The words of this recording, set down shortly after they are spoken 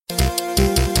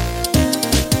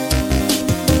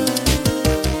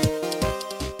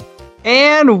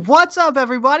And what's up,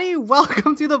 everybody?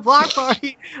 Welcome to the Block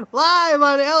Party, live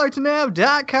on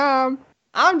AlertNav.com.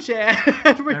 I'm Chad,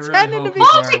 pretending to be...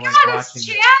 Oh my god, it's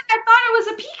Chad! I thought it was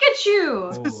a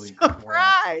Pikachu! Holy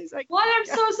surprise! What? I'm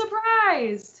so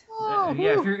surprised!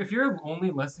 Yeah, if you're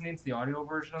only listening to the audio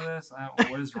version of this,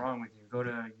 what is wrong with you? Go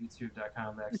to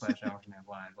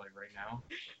youtube.com/AlertNavLive, like right now.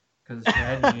 Because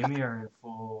Chad and Amy are in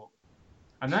full...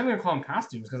 I'm not even going to call them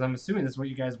costumes, because I'm assuming this is what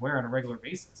you guys wear on a regular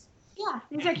basis. Yeah,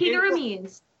 these are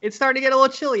Kigurumis. It's starting to get a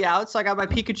little chilly out, so I got my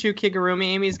Pikachu Kigurumi.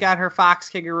 Amy's got her Fox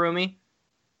Kigurumi.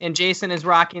 And Jason is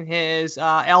rocking his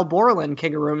Al Borland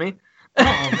Kigurumi.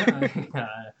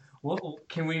 Well,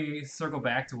 can we circle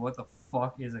back to what the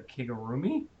fuck is a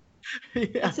Kigurumi?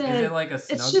 Yeah. Is it like a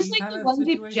Snuggie It's just like kind the of onesie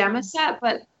situation? pajama set,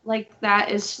 but like that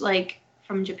is like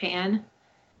from Japan.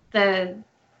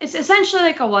 It's essentially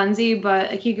like a onesie,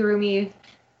 but a Kigurumi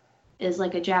is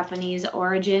like a Japanese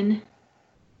origin.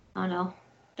 I don't know.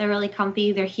 They're really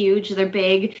comfy. They're huge. They're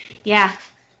big. Yeah.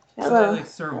 So they like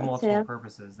serve multiple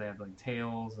purposes. They have like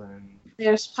tails and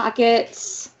there's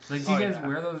pockets. Like, do you guys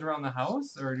wear those around the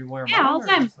house, or do you wear them? Yeah, all the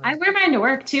time. I wear mine to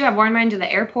work too. I've worn mine to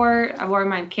the airport. I've worn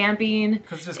mine camping.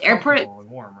 Because it's just the airport and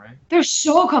warm, right? They're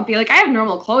so comfy. Like I have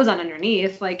normal clothes on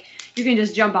underneath. Like you can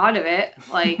just jump out of it.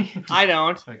 Like I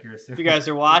don't. Like if you guys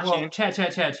are watching. Well, chat.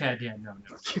 Yeah, no.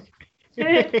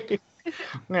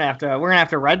 we're gonna have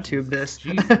to red tube this.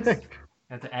 Jesus.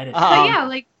 Have to edit. But yeah,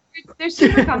 like they're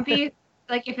super comfy.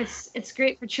 Like if it's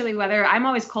great for chilly weather. I'm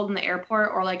always cold in the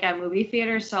airport or like at movie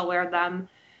theaters, so I'll wear them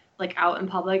like out in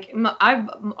public. I've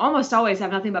almost always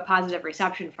have nothing but positive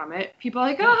reception from it. People are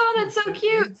like, oh, that's so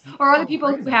cute. Or other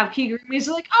people who have Kigurumis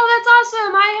are like, oh, that's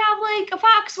awesome. I have like a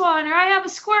fox one, or I have a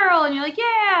squirrel, and you're like,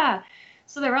 yeah.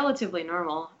 So they're relatively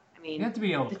normal. I mean, you have to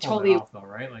be able to pull it off though,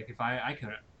 right? Like if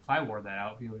I wore that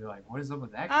out, people would be like, what is up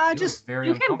with that? Just very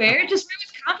you can wear it just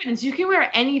with confidence. You can wear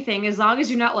anything as long as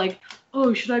you're not like,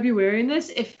 oh, should I be wearing this?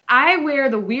 If I wear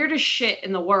the weirdest shit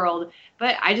in the world,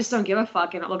 but I just don't give a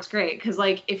fuck and it looks great. Because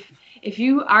like if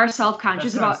you are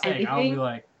self-conscious about anything, I'll be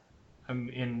like,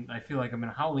 I feel like I'm in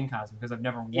a Halloween costume because I've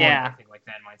never worn anything like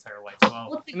that in my entire life.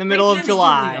 So in the middle of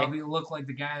July, I'll look like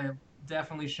the guy that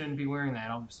definitely shouldn't be wearing that.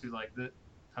 I'll just be like,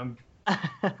 I'm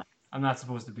not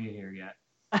supposed to be here yet.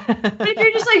 But if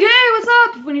you're just like, hey, what's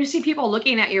up? When you see people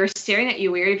looking at you or staring at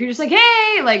you weird, if you're just like,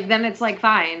 hey, like then it's like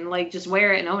fine, like just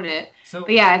wear it and own it.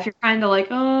 But yeah, if you're kind of like,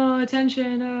 oh,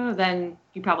 attention, then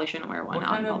you probably shouldn't wear one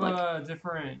out in public. What kind of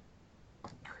different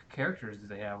characters do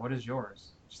they have? What is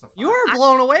yours? You were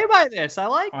blown away by this. I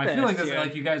like this. I feel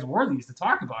like you guys wore these to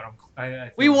talk about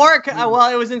them. We wore it. Well,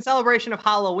 it was in celebration of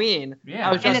Halloween. Yeah,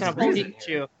 I was dressing up as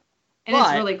Pikachu. And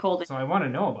it's really cold. So I want to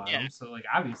know about them. So like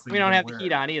obviously we don't have the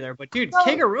heat on either. But dude,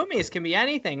 Kigurumis can be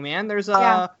anything, man. There's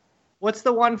what's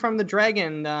the one from the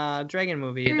Dragon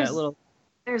movie?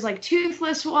 There's like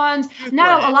toothless ones. No,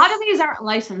 a lot of these aren't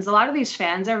licensed. A lot of these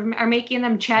fans are making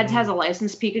them. Chad's has a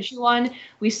licensed Pikachu one.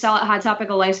 We sell at Hot Topic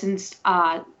a licensed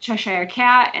Cheshire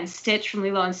Cat and Stitch from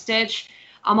Lilo and Stitch.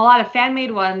 A lot of fan-made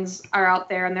ones are out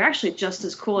there, and they're actually just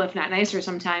as cool, if not nicer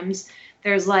sometimes.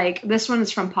 There's like, this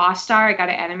one's from Paw Star. I got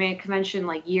an anime convention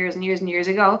like years and years and years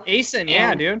ago. Asen,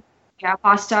 yeah, dude. Yeah,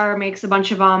 Paw Star makes a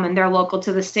bunch of them, and they're local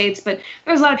to the States. But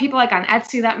there's a lot of people like on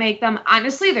Etsy that make them.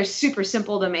 Honestly, they're super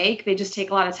simple to make. They just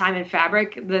take a lot of time and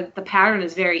fabric. The pattern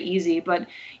is very easy, but,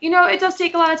 you know, it does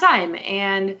take a lot of time.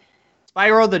 And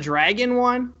Spyro the Dragon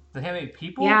one? Do they have any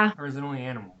people? Yeah. Or is it only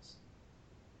animals?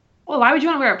 Well, why would you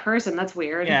want to wear a person? That's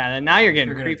weird. Yeah, now you're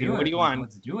getting creepy. What do you want?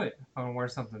 Let's do it. I want to wear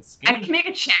something skinny. I can make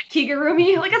a chat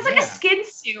Kigurumi. Like, it's like a skin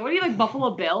suit. What are you, like, Buffalo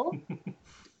Bill?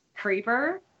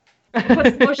 Creeper?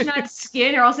 Puts lotion on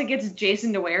skin, or else it gets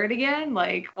Jason to wear it again?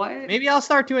 Like, what? Maybe I'll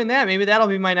start doing that. Maybe that'll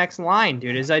be my next line,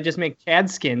 dude, is I just make Chad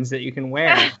skins that you can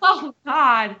wear. Oh,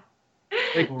 God.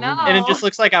 Like, no. And it just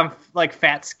looks like I'm, like,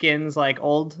 fat skins, like,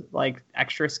 old, like,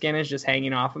 extra skin is just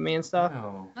hanging off of me and stuff.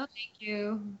 No, thank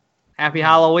you. Happy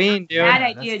Halloween, dude.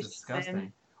 Bad idea, that's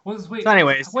disgusting. Well, so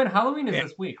anyways. When Halloween is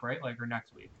this week, right? Like, or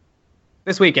next week?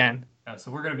 This weekend. Oh, so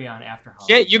we're going to be on after Halloween.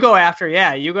 Shit, you go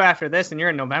after this, and you're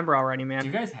in November already, man. Do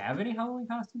you guys have any Halloween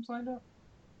costumes lined up?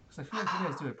 Because I feel like you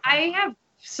guys do it. I have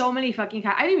so many fucking...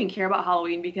 I don't even care about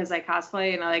Halloween because I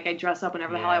cosplay and I dress up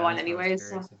whenever the hell I want anyways.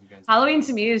 So Halloween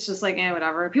to me is just like,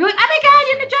 whatever. People are like, oh my God,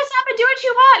 you can dress up and do what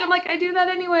you want. I'm like, I do that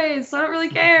anyways, so I don't really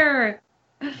care.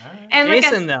 Right. And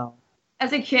Jason, though.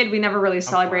 As a kid, we never really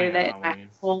celebrated it in my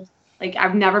household. Like,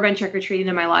 I've never been trick-or-treating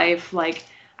in my life. Like,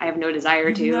 I have no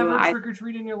desire to. You've never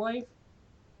trick-or-treat in your life?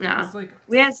 No. It's like,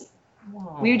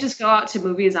 we would just go out to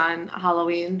movies on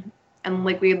Halloween, and,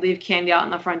 like, we'd leave candy out in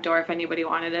the front door if anybody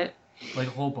wanted it. Like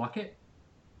a whole bucket?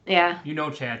 Yeah. You know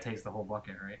Chad takes the whole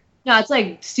bucket, right? No, it's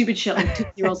like stupid shit, like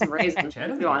Tootsie Rolls and raisins. Chad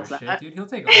doesn't He give wants a shit, that. dude. He'll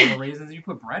take all the raisins. You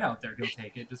put bread out there, he'll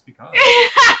take it just because.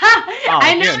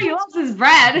 I know dude. he loves his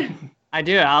bread. I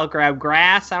do. I'll grab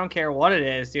grass. I don't care what it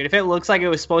is, dude. If it looks like it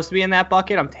was supposed to be in that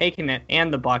bucket, I'm taking it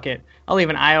and the bucket. I'll leave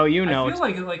an IOU note.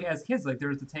 I feel like as kids, like there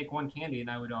was to take one candy, and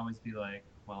I would always be like,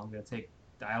 well, I'm gonna take.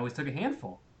 I always took a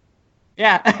handful.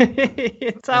 Yeah,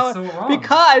 it's how, That's so wrong.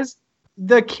 because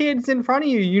the kids in front of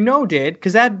you did,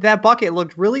 because that bucket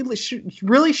looked really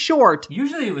short,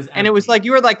 Usually it was empty. and it was like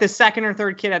you were like the second or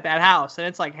third kid at that house, and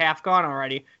it's like half gone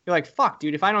already. You're like, fuck,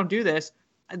 dude, if I don't do this,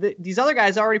 these other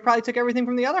guys already probably took everything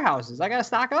from the other houses. I gotta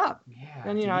stock up. Yeah,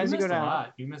 And, dude, as you go missed a down.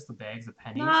 lot. You missed the bags of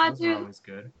pennies. Nah, Those dude. were always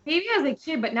good. Maybe as a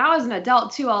kid, but now as an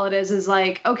adult too, all it is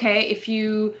like, okay, if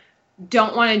you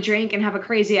don't want to drink and have a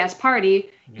crazy ass party,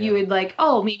 you would like,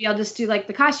 oh, maybe I'll just do like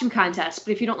the costume contest.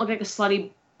 But if you don't look like a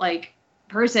slutty like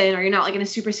person, or you're not like in a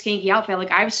super skanky outfit,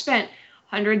 like I've spent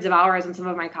hundreds of hours on some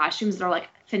of my costumes that are like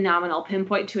phenomenal,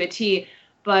 pinpoint to a T.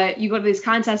 But you go to these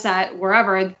contests at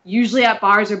wherever, usually at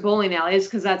bars or bowling alleys,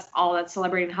 because that's all that's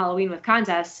celebrating Halloween with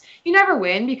contests. You never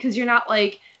win because you're not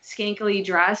like skankily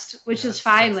dressed, which is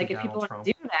fine. sexy Like if Donald people want Trump.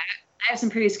 to do that, I have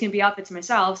some pretty skimpy outfits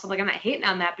myself, so like I'm not hating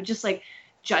on that. But just like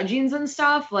judgings and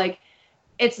stuff, like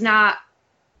it's not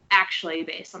actually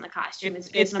based on the costume.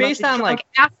 It's based on like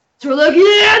we're like, yeah,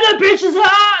 that bitch is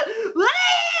hot,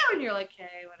 woo! And you're like, okay,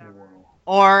 whatever.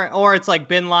 or it's like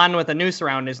Bin Laden with a noose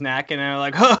around his neck, and they're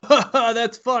like, ha, ha, ha,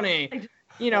 that's funny.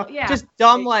 Yeah. Just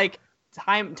dumb like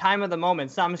time of the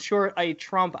moment. So I'm sure a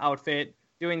Trump outfit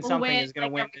doing something is gonna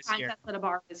win this year. Contest at a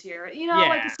bar this year, you know, Yeah.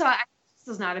 like so. This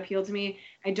does not appeal to me.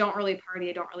 I don't really party.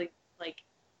 I don't really like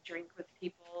drink with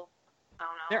people. I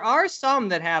don't know. There are some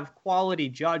that have quality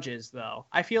judges, though.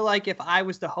 I feel like if I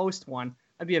was to host one,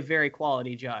 I'd be a very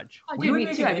quality judge. Oh, We dude, would me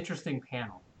make too. an interesting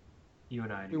panel. You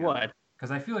and I. We would.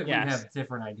 Because I feel like Yes. we have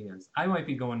different ideas. I might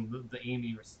be going the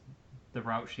Amy, the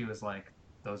route she was like,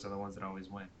 those are the ones that always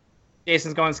win.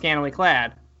 Jason's going scantily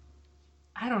clad.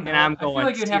 I don't know. And I'm I feel going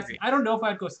like you'd have to, serious. I don't know if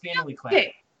I'd go scantily clad.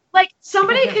 Okay. Like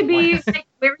somebody Because could be that's like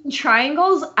wearing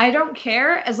triangles. I don't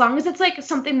care as long as it's like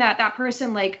something that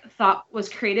person like thought was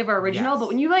creative or original. Yes. But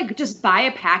when you like just buy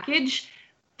a package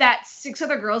that 6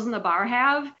 other girls in the bar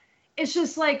have, it's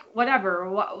just like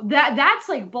whatever. That's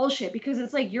like bullshit because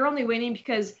it's like you're only winning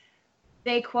because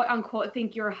they quote unquote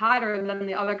think you're hotter than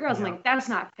the other girls. I'm Yeah. like, that's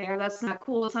not fair. That's not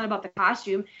cool. It's not about the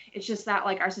costume. It's just that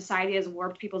like our society has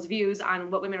warped people's views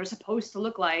on what women are supposed to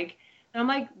look like. And I'm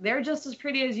like, they're just as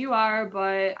pretty as you are,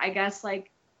 but I guess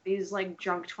like these like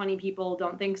drunk 20 people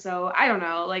don't think so. I don't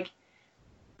know. Like,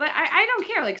 but I don't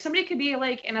care. Like somebody could be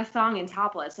like in a thong and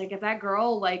topless. Like if that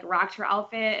girl like rocked her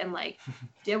outfit and like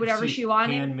did whatever she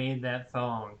wanted. Handmade that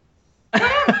thong.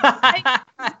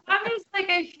 I'm just like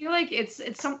I feel like it's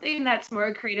something that's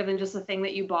more creative than just a thing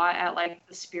that you bought at like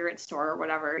the spirit store or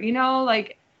whatever, you know,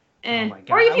 like Oh my God.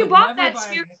 or if I you would bought never that buy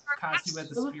spirit a store costume at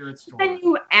the costume, spirit store. then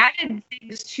you added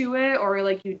things to it or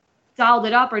like you dolled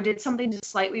it up or did something just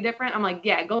slightly different. I'm like,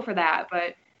 yeah, go for that,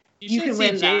 but You can should see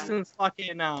win that. Jason's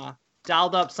fucking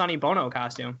dolled up Sonny Bono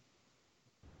costume.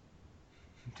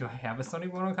 Do I have a Sonny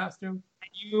Bono costume? I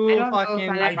You don't know if fucking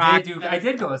I rock I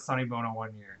did go with Sonny Bono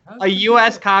one year. That was a pretty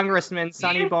U.S. good. congressman,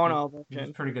 Sonny Bono It was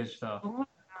version. pretty good stuff. Oh,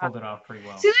 Pulled it off pretty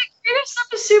well. see, like creative stuff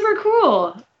is super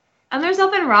cool. And there's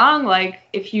nothing wrong, like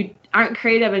if you aren't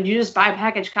creative and you just buy a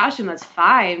packaged costume, that's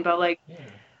fine. But like Yeah.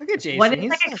 Look at Jason. when it's He's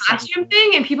like a so costume sensitive.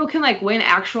 thing and people can like win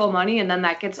actual money and then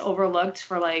that gets overlooked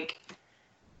for like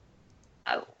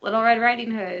a Little Red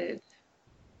Riding Hood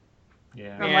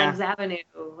Yeah. from Yeah. Legs Avenue.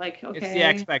 Like, okay. It's the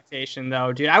expectation,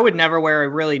 though, dude. I would never wear a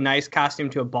really nice costume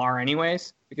to a bar,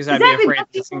 anyways, because I'd Exactly, be afraid that's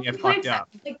it's the gonna get only fucked place up.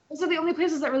 like those are the only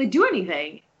places that really do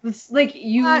anything. It's like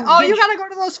you. Oh, get- you gotta go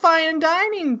to those fine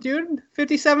dining, dude.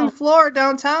 57th Oh. floor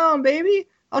downtown, baby.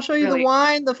 I'll show you Really? the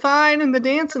wine, the fine, and the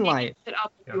dancing light. Shit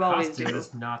up, Your you always costume do.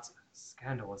 is not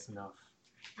scandalous enough.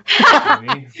 I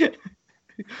mean,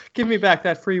 Give me back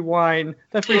that free wine,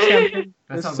 that free champagne.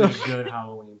 that It's sounds so- like a good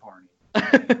Halloween party.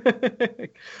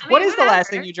 What is the last whatever.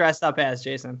 thing you dressed up as,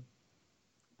 Jason?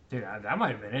 Dude, that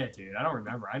might have been it, dude. I don't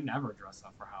remember. I never dressed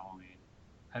up for Halloween.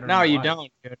 I don't No, know you why.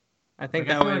 don't, dude. I think Like,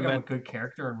 that I feel would like I'm a have good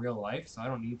character in real life, so I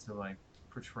don't need to like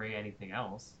portray anything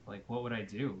else. Like, what would I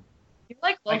do? You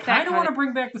like I low-fat kind of want to kind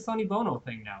bring back the Sonny Bono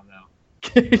thing now,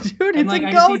 though. been. Dude, And it's like, a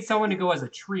I just goat. need someone to go as a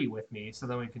tree with me, so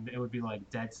then it would be like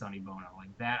dead Sonny Bono.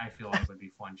 Like that, I feel like would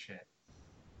be fun shit.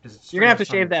 Just You're gonna have to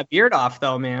straight up shave that beard off,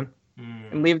 though, man, Sonny-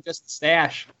 and leave just the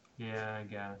stash. Yeah, I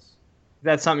guess. Is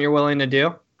that something you're willing to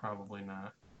do? Probably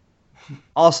not.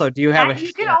 Also, do you have a?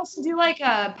 You could also do like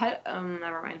a pet.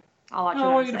 Never mind. I'll watch No,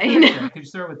 I want what you I'm to finish saying. that. Could you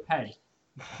start with Ped?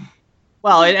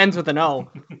 Well, it ends with an O.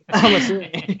 I'm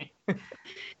assuming.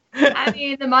 I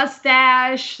mean, the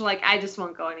mustache. Like, I just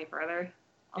won't go any further.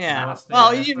 Yeah. Mustache,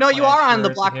 Well, you are on the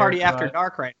shirt, block party after haircut.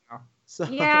 dark right now. So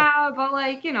Yeah, but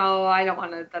like, I don't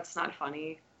want to. That's not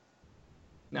funny.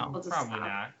 no. We'll just Probably stop.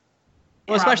 not.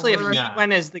 Well, especially if Probably he not.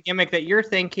 went as the gimmick that you're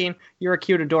thinking, you're a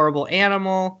cute, adorable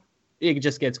animal. It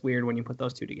just gets weird when you put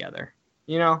those two together.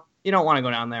 You don't want to go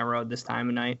down that road this time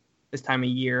of night, this time of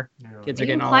year. No. Kids Are are you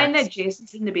getting all implying that. that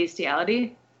Jason's into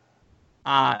bestiality?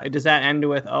 Does that end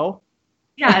with O?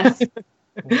 Yes.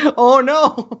 Oh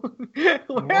no! Where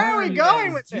What are we you going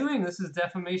guys with this? doing? This is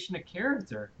defamation of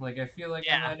character. Like, I feel like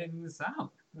Yeah. I'm editing this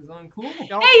out. It's uncool.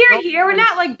 Don't- Hey, you're don't- here. We're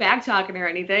not like back talking or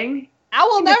anything. I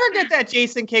will never get that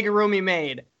Jason Kigurumi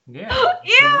made. Yeah.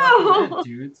 Ew! good luck with that,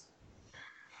 dudes.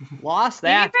 Lost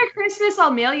Maybe that. for Christmas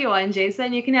I'll mail you one,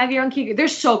 Jason. You can have your own key. They're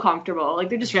so comfortable. Like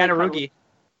they're just really cuddly. Shadarugi.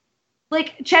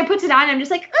 Like Chad puts it on, I'm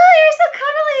just like, oh, you're so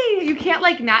cuddly. You can't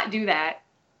like not do that.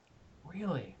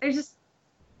 Really?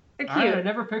 They're cute. I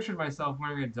never pictured myself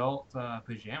wearing adult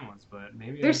pajamas, but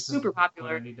maybe They're this is super what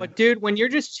popular. I need to- But dude, when you're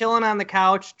just chilling on the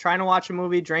couch, trying to watch a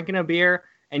movie, drinking a beer,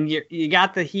 and you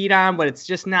got the heat on, but it's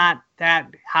just not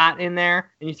that hot in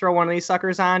there, and you throw one of these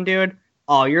suckers on, dude,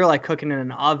 oh, you're like cooking in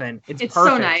an oven. It's It's so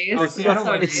perfect. nice. Oh, see, I don't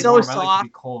like It's to be so warm. I like to soft. be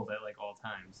cold at like all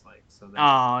times, like so. That, Oh,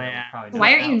 that would yeah. probably Why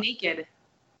not aren't you help. naked?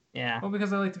 Yeah. Well,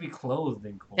 because I like to be clothed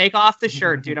and cold. Take off the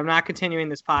shirt, dude. I'm not continuing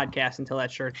this podcast until that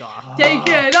shirt's off. Take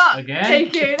it off. Again?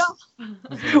 Take it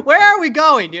off. Where are we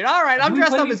going, dude? All right, I'm Do we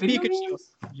dressed play up any as video Pikachu.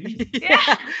 games? Jeez.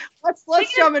 Yeah. Let's Speaking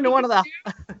jump of into one of the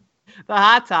Pikachu. the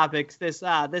hot topics this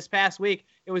past week.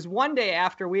 It was one day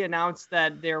after we announced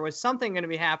that there was something going to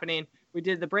be happening. We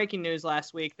did the breaking news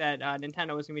last week that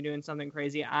Nintendo was going to be doing something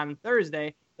crazy on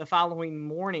Thursday, the following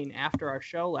morning after our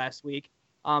show last week.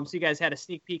 So you guys had a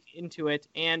sneak peek into it,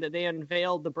 and they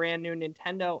unveiled the brand new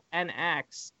Nintendo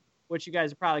NX, which you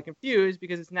guys are probably confused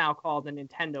because it's now called the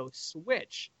Nintendo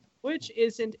Switch, which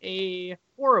isn't a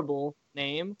horrible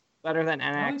name. Better than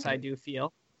NX, I do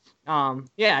feel.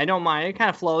 Yeah, I don't mind. It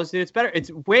kind of flows, dude. It's better. It's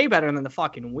way better than the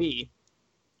fucking Wii.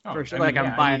 Oh, For sure, I mean, like,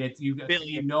 I'm yeah, buying it's, you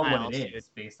billion know what miles, it dude.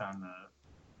 is based on the.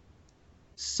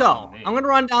 So Oh, man. I'm gonna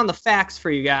run down the facts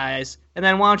for you guys, and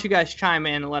then why don't you guys chime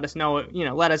in and let us know,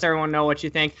 everyone know what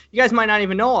you think. You guys might not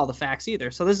even know all the facts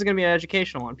either, so this is gonna be an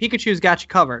educational one. Pikachu's got you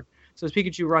covered. So as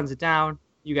Pikachu runs it down,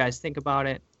 you guys think about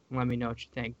it and let me know what you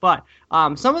think. But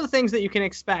some of the things that you can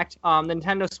expect, the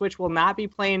Nintendo Switch will not be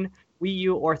playing Wii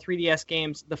U or 3DS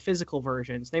games, the physical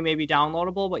versions. They may be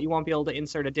downloadable, but you won't be able to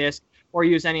insert a disc or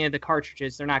use any of the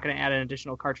cartridges. They're not going to add an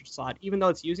additional cartridge slot. Even though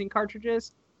it's using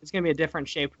cartridges, it's going to be a different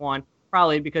shaped one,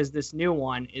 probably because this new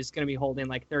one is going to be holding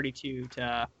like 32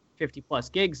 to 50 plus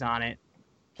gigs on it.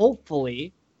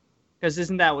 Hopefully, because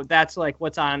that's like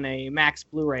what's on a max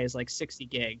Blu-ray is like 60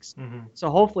 gigs. Mhm.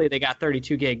 So hopefully they got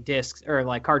 32 gig discs or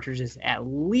like cartridges at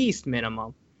least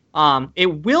minimum. It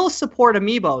will support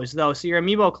amiibos though, so your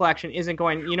amiibo collection isn't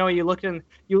going.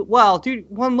 Dude,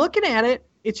 when looking at it,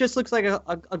 it just looks like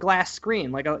a glass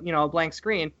screen, like a blank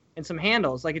screen and some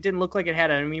handles. Like it didn't look like it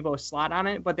had an amiibo slot on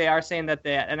it, but they are saying that the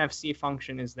NFC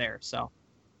function is there, so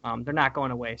they're not going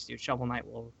to waste, dude. Shovel Knight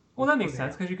will. Well, that makes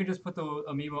sense because you could just put the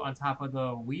amiibo on top of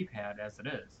the Wii pad as it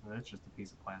is, and it's just a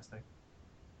piece of plastic.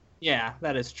 Yeah,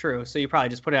 that is true. So you probably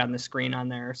just put it on the screen on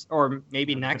there, or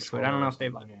maybe Yeah, next to it. I don't know if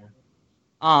they've. controller or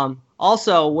something,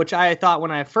 Also, which I thought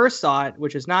when I first saw it,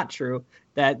 which is not true,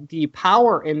 that the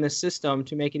power in the system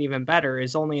to make it even better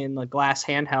is only in the glass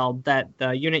handheld. That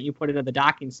the unit you put into the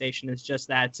docking station is just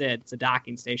that's it. It's a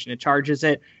docking station. It charges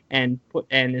it and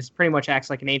is pretty much acts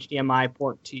like an HDMI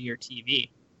port to your TV.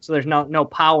 So there's no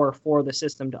power for the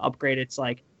system to upgrade its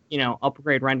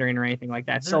upgrade rendering or anything like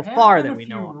that. There So have far been that a we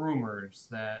few know of. rumors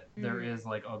that there Mm. is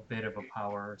like a bit of a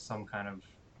power, some kind of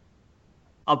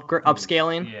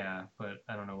Upscaling. Yeah, but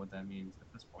I don't know what that means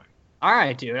at this point. All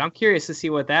right, dude. I'm curious to see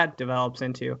what that develops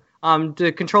into.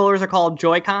 The controllers are called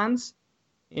Joy-Cons.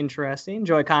 Interesting.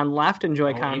 Joy-Con left and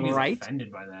Joy-Con Amy's right.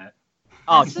 offended by that.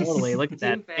 Oh, That's so totally. Look at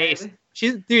that stupid. face.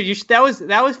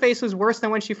 That face was worse than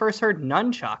when she first heard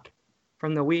Nunchuck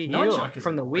from the Wii U. Nunchuck is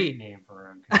From a the great Wii. name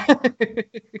for a controller.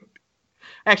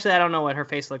 Actually, I don't know what her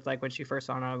face looked like when she first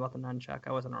found out about the Nunchuck.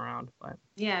 I wasn't around, but.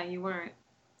 Yeah, you weren't.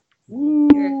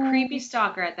 You're a creepy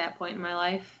stalker at that point in my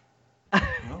life. Well,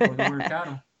 look at where we got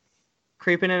him.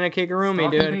 Creeping in a Kigurumi,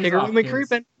 Stalking dude. pays off, Kigurumi kids.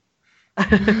 creeping.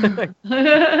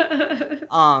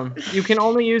 You can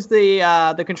only use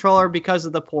the controller because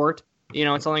of the port.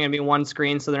 It's only going to be one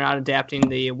screen, so they're not adapting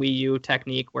the Wii U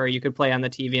technique where you could play on the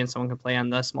TV and someone could play on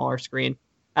the smaller screen.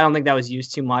 I don't think that was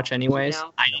used too much anyways.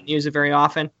 No. I didn't use it very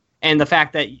often. And the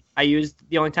fact that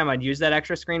the only time I'd use that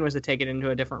extra screen was to take it into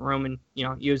a different room and,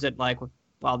 use it like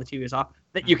while the TV is off.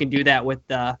 That you can do that with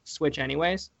the Switch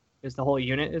anyways, because the whole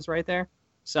unit is right there.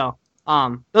 So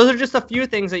those are just a few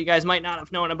things that you guys might not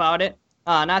have known about it.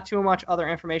 Not too much other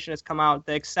information has come out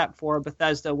except for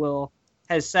Bethesda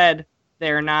has said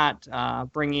they're not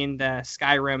bringing the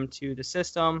Skyrim to the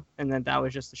system, and that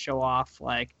was just to show off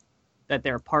like that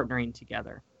they're partnering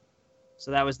together. So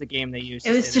that was the game they used.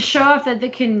 It was to show off that they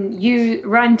can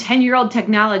run 10-year-old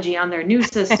technology on their new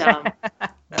system.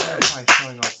 That's probably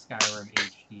showing off Skyrim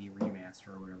HD remaster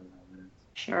or whatever that is.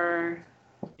 Sure.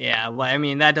 Yeah, well, I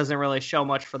mean, that doesn't really show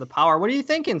much for the power. What are you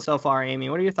thinking so far,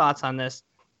 Amy? What are your thoughts on this?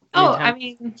 Oh, I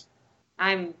mean,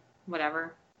 I'm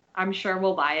whatever. I'm sure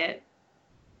we'll buy it.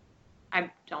 I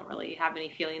don't really have any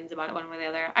feelings about it one way or the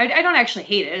other. I don't actually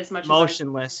hate it as much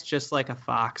motionless, just like a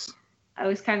fox. I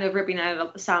was kind of ripping at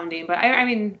it sounding, but I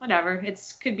mean, whatever. It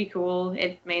could be cool.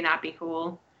 It may not be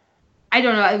cool. I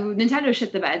don't know. Nintendo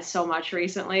shit the bed so much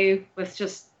recently with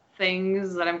just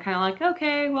things that I'm kind of like,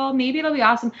 okay, well, maybe it'll be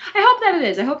awesome. I hope that it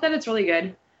is. I hope that it's really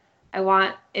good. I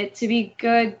want it to be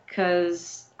good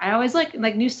because I always like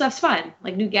new stuff's fun.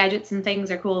 Like new gadgets and things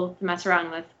are cool to mess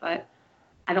around with, but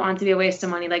I don't want it to be a waste of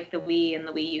money like the Wii and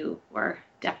the Wii U were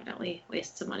definitely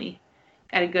wastes of money.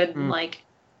 Got a good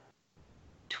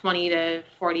 20 to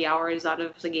 40 hours out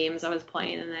of the games I was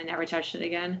playing, and I never touched it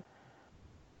again.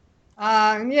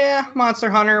 Yeah, Monster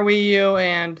Hunter, Wii U,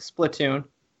 and Splatoon.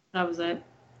 That was it.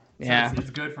 Yeah, so it's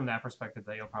good from that perspective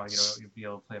that you'll be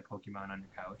able to play a Pokemon on your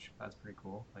couch. That's pretty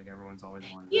cool. Like everyone's always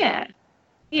wanted. Yeah,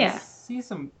 yeah. I see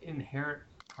some inherent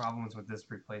problems with this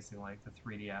replacing like the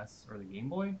 3DS or the Game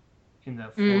Boy in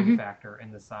the form factor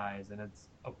and the size, and it's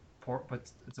a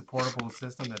portable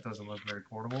system that doesn't look very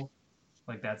portable.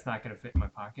 Like that's not going to fit in my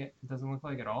pocket. It doesn't look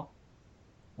like at all.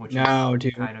 Which is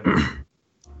kind of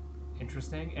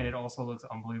interesting, and it also looks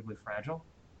unbelievably fragile.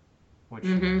 Which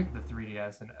the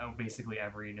 3DS and basically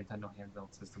every Nintendo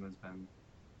handheld system has been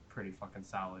pretty fucking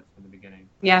solid from the beginning.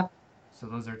 Yeah. So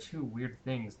those are two weird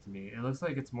things to me. It looks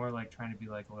like it's more like trying to be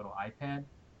like a little iPad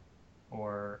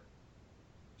or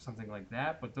something like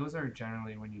that, but those are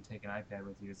generally when you take an iPad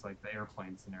with you, it's like the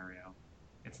airplane scenario.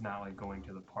 It's not like going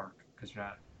to the park because you're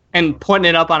not. And putting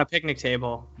it up on a picnic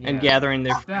table and gathering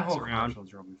their that whole around. commercial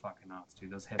drove me fucking nuts,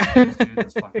 dude. Those hipsters, dude,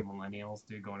 those fucking millennials,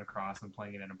 dude, going across and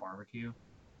playing it at a barbecue.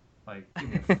 Like, give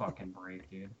me a fucking break,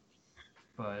 dude.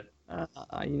 But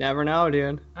you never know,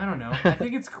 dude. I don't know. I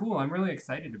think it's cool. I'm really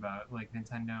excited about like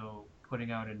Nintendo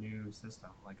putting out a new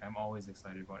system. Like, I'm always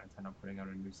excited about Nintendo putting out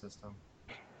a new system,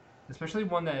 especially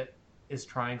one that is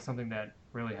trying something that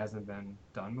really hasn't been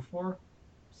done before.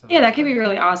 So yeah, that could be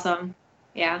really awesome.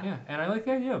 Yeah. Yeah, and I like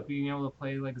the idea of being able to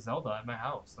play like Zelda at my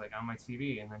house, like on my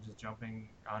TV, and then just jumping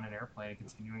on an airplane and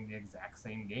continuing the exact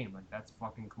same game. Like that's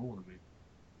fucking cool to me.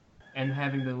 And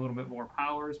having the little bit more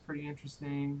power is pretty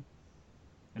interesting.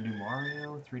 A new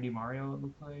Mario, 3D Mario, it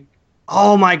looked like.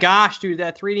 Oh my gosh, dude,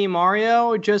 that 3D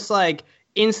Mario, just like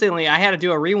instantly, I had to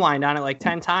do a rewind on it like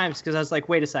 10 times because I was like,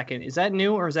 wait a second, is that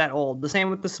new or is that old? The same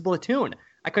with the Splatoon.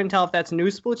 I couldn't tell if that's new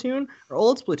Splatoon or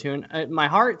old Splatoon. My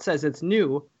heart says it's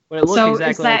new, but it looks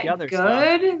exactly like the other stuff. So is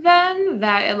that good then?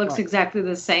 That it looks exactly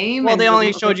the same? Well, they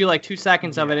only showed you like 2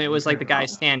 seconds of it. And it was like the guy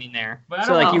standing there.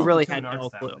 So like you really had no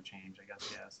clue. Change, I guess,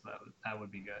 yeah, so that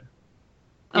would be good.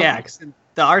 Yeah, because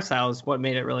the art style is what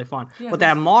made it really fun. Yeah, but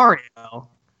that Mario,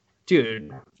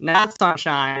 dude, not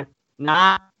Sunshine,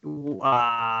 not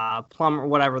Plum or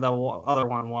whatever the other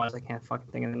one was. I can't fucking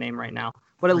think of the name right now.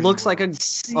 But it looks like a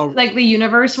like the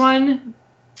universe one.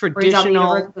 Traditional. The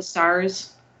universe with the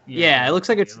stars. Yeah, it looks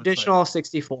like a traditional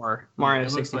 64 Mario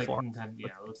 64. Like Nintendo,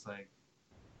 it looks like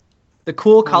the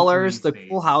cool colors, the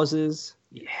cool houses.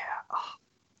 Yeah. Oh.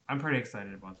 I'm pretty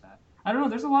excited about that. I don't know.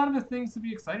 There's a lot of the things to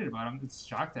be excited about. I'm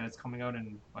shocked that it's coming out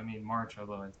in, March,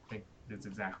 although I think it's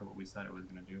exactly what we said it was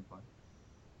going to do, but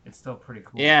it's still pretty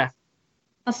cool. Yeah.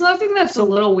 That's another thing that's a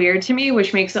little weird to me,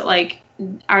 which makes it like,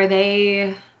 are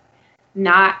they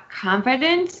not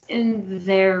confident in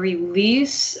their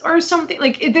release or something?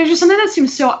 Like, there's just something that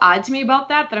seems so odd to me about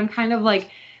that I'm kind of like,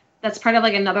 that's part of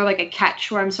like another like a catch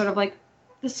where I'm sort of like,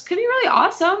 this could be really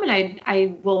awesome and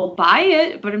I will buy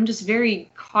it, but I'm just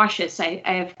very cautious. I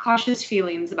have cautious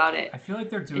feelings about it. I feel like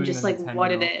they're doing just like Nintendo,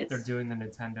 what it is. They're doing the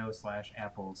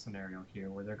Nintendo/Apple scenario here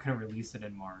where they're going to release it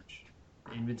in March.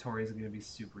 The inventory is going to be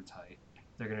super tight.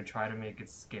 They're going to try to make it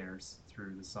scarce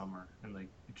through the summer and like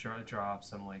drop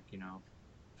some like,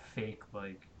 fake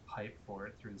like hype for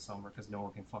it through the summer because no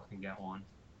one can fucking get one,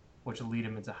 which will lead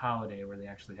them into holiday where they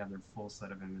actually have their full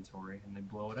set of inventory and they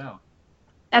blow it out.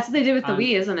 That's what they did with the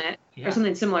Wii, isn't it? Yeah. Or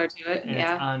something similar to it. And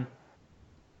yeah. on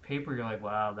paper, you're like,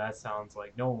 wow, that sounds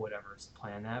like no one would ever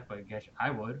plan that, but I guess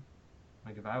I would.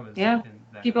 Like if I was. Yeah.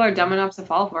 People are dumb enough to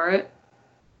fall for it.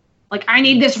 Like, I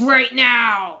need this right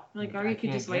now. Like, or I you could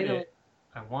can't just wait. get it.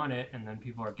 I want it, and then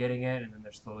people are getting it, and then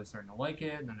they're slowly starting to like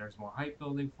it, and then there's more hype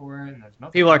building for it, and there's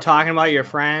nothing. People are talking about your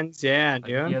friends. Yeah, Like,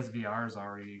 dude. PSVR is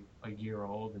already a year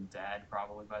old and dead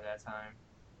probably by that time.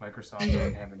 Microsoft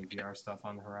doesn't have any VR stuff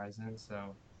on the horizon,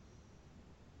 so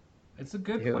it's a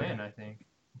good plan, I think.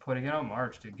 Putting it out in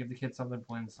March, dude. Give the kids something to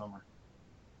play in the summer.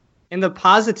 And the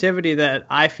positivity that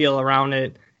I feel around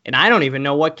it, and I don't even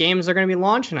know what games are going to be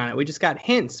launching on it. We just got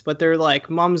hints, but they're like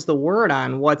mum's the word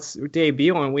on what's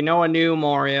debuting. We know a new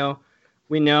Mario.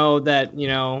 We know that,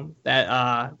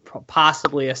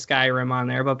 possibly a Skyrim on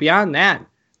there. But beyond that,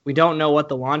 we don't know what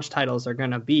the launch titles are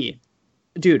going to be.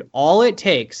 Dude, all it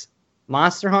takes,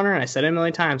 Monster Hunter, and I said it a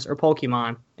million times, or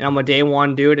Pokemon, and I'm a day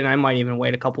one dude, and I might even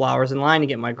wait a couple hours in line to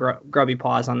get my grubby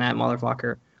paws on that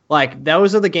motherfucker. Like,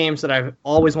 those are the games that I've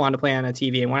always wanted to play on a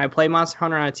TV. And when I play Monster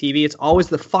Hunter on a TV, it's always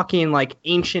the fucking, like,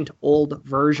 ancient old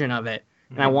version of it.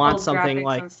 And I want Old something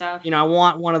like, and stuff. I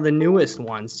want one of the newest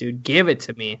ones, dude. Give it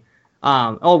to me.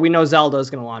 We know Zelda's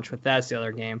going to launch with that's the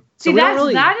other game. So See,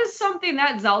 that is something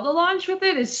that Zelda launch with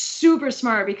it is super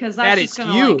smart because that's just going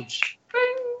to, huge.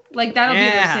 Like, that'll be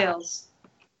their sales.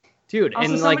 Dude,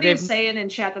 also, and somebody was saying in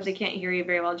chat that they can't hear you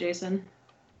very well, Jason.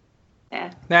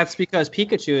 Yeah. That's because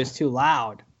Pikachu is too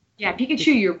loud. Yeah,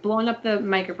 Pikachu, you're blowing up the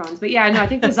microphones. But yeah, no, I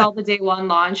think the Zelda Day 1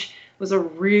 launch was a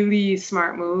really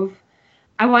smart move.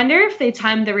 I wonder if they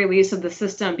timed the release of the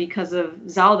system because of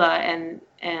Zelda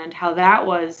and how that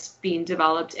was being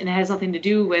developed. And it has nothing to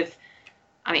do with,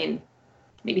 I mean,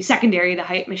 maybe secondary, the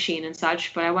hype machine and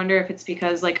such. But I wonder if it's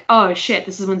because, like, oh, shit,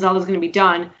 this is when Zelda's going to be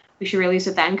done. We should release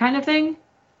it then kind of thing.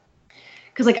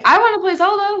 Because, like, I want to play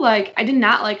Zelda. Like, I did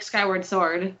not like Skyward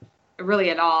Sword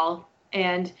really at all.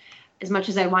 And as much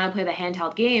as I want to play the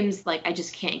handheld games, like, I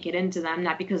just can't get into them.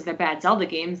 Not because they're bad Zelda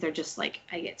games. They're just, like,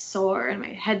 I get sore and my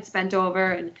head's bent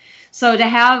over. And so to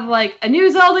have, like, a new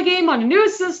Zelda game on a new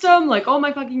system, like, oh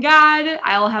my fucking God,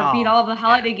 I'll have beat all of the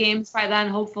holiday games by then,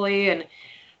 hopefully. And,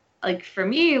 like, for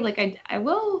me, like, I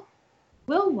will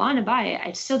want to buy it.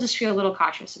 I still just feel a little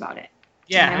cautious about it.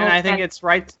 Yeah, and I think it's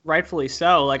rightfully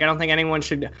so. Like, I don't think anyone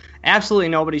absolutely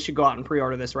nobody should go out and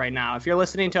pre-order this right now. If you're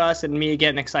listening to us and me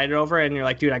getting excited over it and you're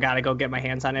like, dude, I got to go get my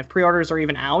hands on it. If pre-orders are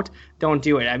even out, don't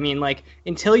do it. I mean, like,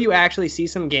 until you actually see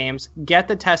some games, get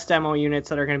the test demo units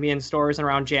that are going to be in stores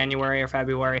around January or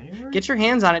February. Get your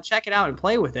hands on it, check it out, and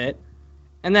play with it.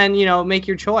 And then, make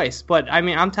your choice. But, I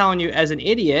mean, I'm telling you, as an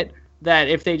idiot, that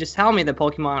if they just tell me that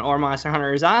Pokemon or Monster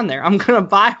Hunter is on there, I'm going to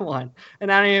buy one.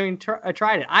 And I don't even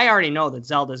tried it. I already know that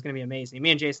Zelda is going to be amazing. Me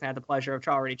and Jason had the pleasure of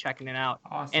already checking it out.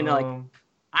 Awesome. And, like,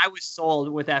 I was sold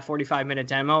with that 45-minute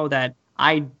demo that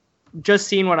I just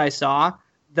seen what I saw.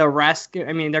 The rest,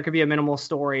 I mean, there could be a minimal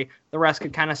story. The rest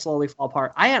could kind of slowly fall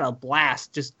apart. I had a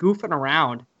blast just goofing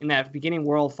around in that beginning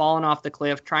world, falling off the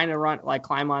cliff, trying to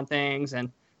climb on things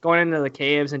and going into the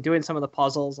caves and doing some of the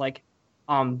puzzles, like,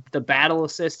 the battle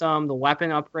system, the weapon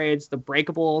upgrades, the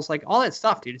breakables, like all that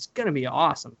stuff, dude. It's gonna be an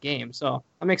awesome game. So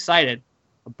I'm excited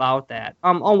about that.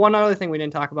 One other thing we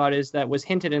didn't talk about is that was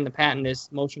hinted in the patent is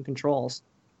motion controls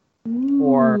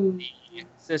for the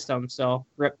system. So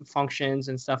grip functions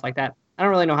and stuff like that. I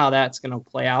don't really know how that's gonna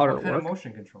play out or what kind work. of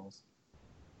motion controls?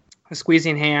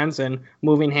 Squeezing hands and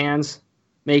moving hands,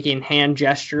 making hand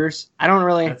gestures. I don't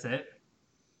really. That's it.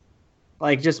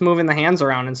 Like just moving the hands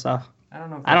around and stuff.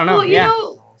 I don't know. Well, you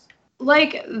know,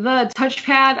 like the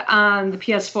touchpad on the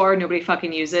PS4, nobody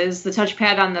fucking uses. The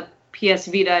touchpad on the PS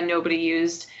Vita, nobody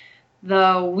used.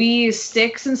 The Wii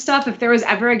sticks and stuff, if there was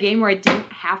ever a game where I didn't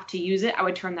have to use it, I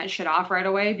would turn that shit off right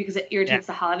away because it irritates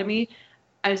the hell out of me.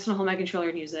 I just want to hold my controller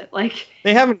and use it. Like,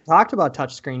 they haven't talked about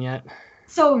touchscreen yet.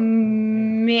 So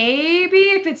maybe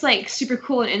if it's like super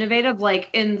cool and innovative, like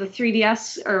in the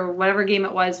 3DS or whatever game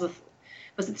it was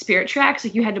it Spirit Tracks?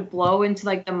 Like you had to blow into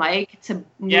like the mic to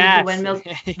move the windmills.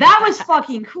 That was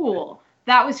fucking cool.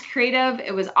 That was creative.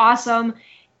 It was awesome.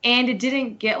 And it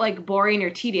didn't get like boring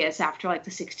or tedious after like the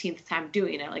 16th time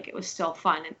doing it. Like it was still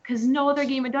fun because no other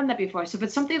game had done that before. So if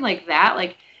it's something like that,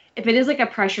 like if it is like a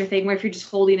pressure thing where if you're just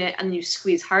holding it and you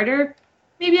squeeze harder,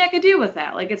 maybe I could deal with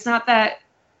that. Like it's not that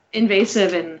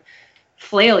invasive and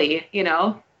flaily, you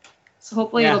know? So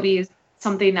hopefully it'll be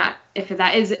something that if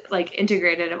that is like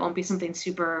integrated, it won't be something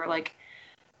super like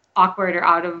awkward or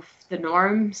out of the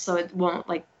norm. So it won't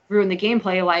like ruin the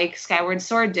gameplay like Skyward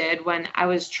Sword did when I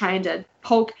was trying to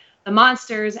poke the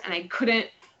monsters and I couldn't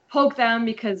poke them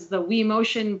because the Wii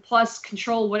Motion plus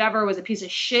control whatever was a piece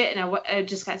of shit, and I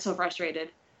just got so frustrated.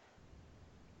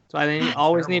 So I think you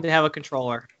always need to have a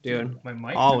controller, dude. My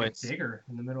mic always bigger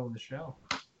in the middle of the show.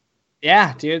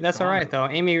 Yeah, dude, that's all right though.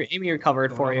 Amy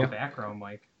recovered for you. Background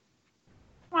mic.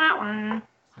 Wah, wah.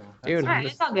 Dude, All right,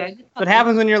 it's all good. what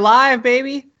happens when you're live,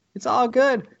 baby. It's all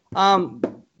good. One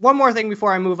more thing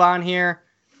before I move on here,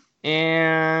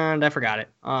 and I forgot it.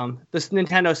 This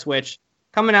Nintendo Switch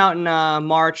coming out in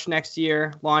March next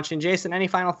year, launching. Jason, any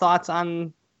final thoughts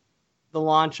on the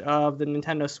launch of the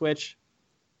Nintendo Switch?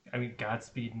 I mean,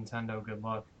 Godspeed, Nintendo. Good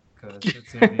luck, because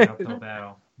it's gonna be an uphill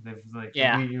battle. They've the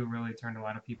Wii U really turned a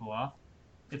lot of people off.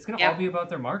 It's gonna all be about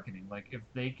their marketing. Like, if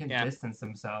they can distance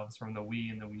themselves from the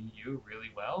Wii and the Wii U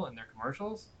really well in their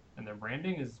commercials, and their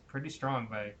branding is pretty strong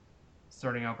by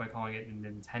starting out by calling it a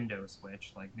Nintendo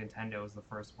Switch. Like, Nintendo is the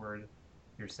first word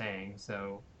you're saying.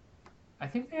 So I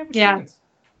think they have a chance.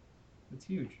 It's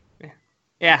huge.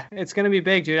 Yeah, it's going to be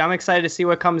big, dude. I'm excited to see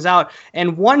what comes out.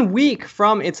 And 1 week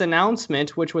from its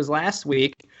announcement, which was last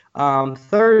week,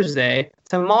 Thursday,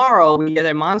 tomorrow we get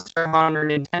a Monster Hunter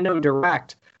Nintendo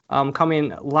Direct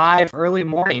coming live early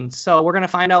morning. So we're going to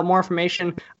find out more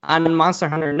information on Monster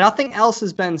Hunter. Nothing else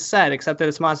has been said except that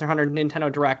it's Monster Hunter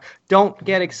Nintendo Direct. Don't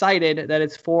get excited that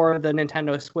it's for the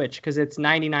Nintendo Switch, because it's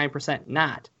 99%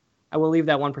 not. I will leave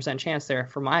that 1% chance there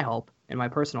for my hope and my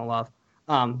personal love.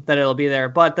 That it'll be there.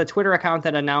 But the Twitter account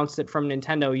that announced it from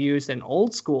Nintendo used an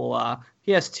old school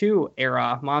PS2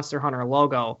 era Monster Hunter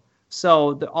logo.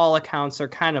 So all accounts are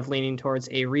kind of leaning towards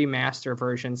a remaster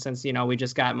version, since, we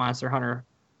just got Monster Hunter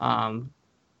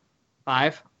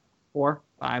 5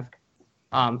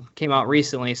 came out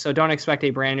recently. So don't expect a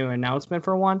brand new announcement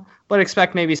for one, but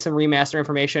expect maybe some remaster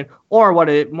information, or what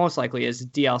it most likely is,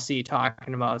 DLC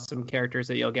talking about some characters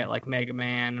that you'll get, like Mega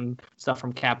Man and stuff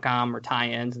from Capcom, or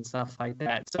tie-ins and stuff like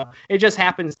that. So it just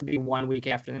happens to be 1 week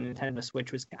after the Nintendo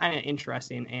Switch, was kind of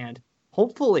interesting, and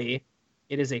hopefully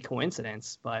it is a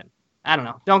coincidence, but I don't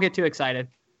know. Don't get too excited.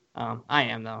 I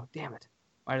am, though. Damn it.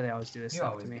 Why do they always do this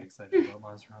stuff to me? Get excited about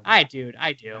Monster Hunter.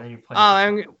 I do.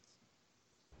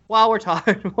 While we're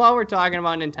talking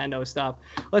about Nintendo stuff,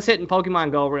 let's hit in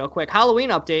Pokemon Go real quick. Halloween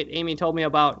update. Amy told me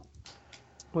about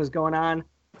what's going on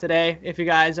today. If you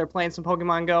guys are playing some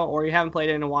Pokemon Go, or you haven't played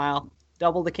it in a while,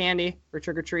 double the candy for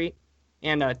trick or treat,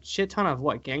 and a shit ton of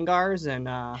Gengars and.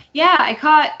 Yeah, I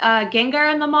caught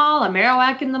Gengar in the mall, a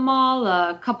Marowak in the mall,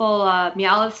 a couple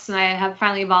Meowths, and I have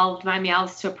finally evolved my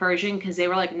Meowths to a Persian because they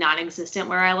were non-existent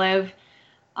where I live.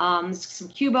 Some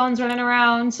Cubones running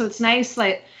around, so it's nice.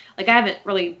 Like I haven't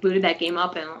really booted that game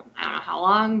up in I don't know how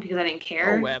long because I didn't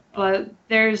care. But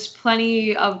there's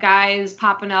plenty of guys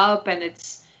popping up, and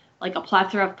it's like a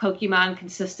plethora of Pokemon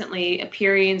consistently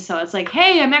appearing. So it's like,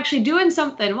 hey, I'm actually doing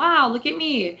something. Wow, look at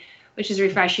me, which is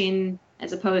refreshing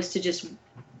as opposed to just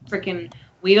freaking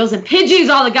Weedles and Pidgeys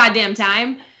all the goddamn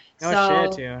time.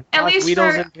 Shit, dude. At least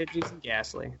Weedles and Pidgeys and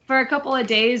Ghastly. For a couple of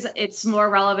days, it's more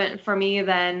relevant for me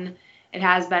than it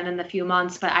has been in the few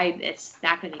months, but it's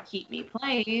not going to keep me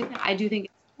playing. I do think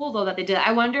it's cool, though, that they did.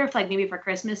 I wonder if, maybe for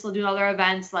Christmas they'll do other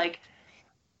events,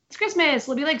 it's Christmas,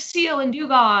 it'll be, Seal and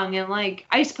Dugong and,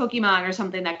 Ice Pokemon or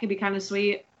something. That could be kind of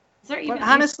sweet. Is there even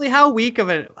honestly, how weak of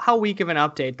an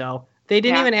update, though? They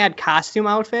didn't even add costume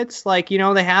outfits.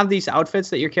 They have these outfits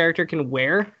that your character can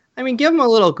wear. I mean, give them a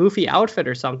little goofy outfit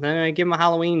or something. And give them a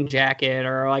Halloween jacket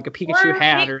or a Pikachu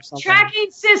hat or something.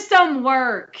 Tracking system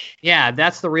work. Yeah,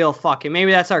 that's the real fucking.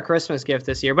 Maybe that's our Christmas gift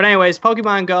this year. But anyways,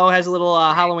 Pokemon Go has a little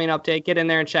Halloween update. Get in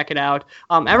there and check it out.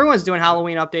 Everyone's doing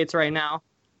Halloween updates right now.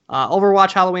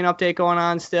 Overwatch Halloween update going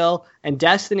on still, and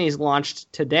Destiny's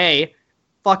launched today.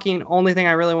 Fucking only thing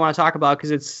I really want to talk about,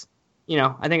 because it's,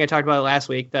 I think I talked about it last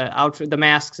week. The outfit, the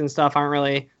masks and stuff aren't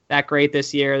really that great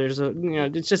this year. There's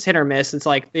it's just hit or miss. It's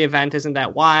the event isn't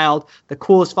that wild. The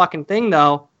coolest fucking thing,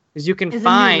 though, is you can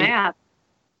find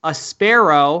a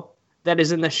sparrow that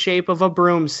is in the shape of a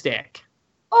broomstick.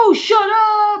 Oh, shut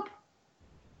up!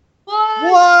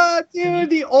 What, dude?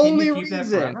 The only reason.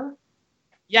 That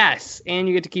yes, and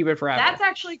you get to keep it forever. That's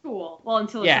actually cool. Well,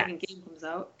 until the second game comes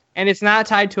out. And it's not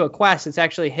tied to a quest. It's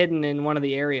actually hidden in one of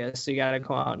the areas, so you got to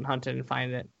go out and hunt it and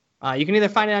find it. You can either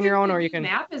find it on your own, or you can. The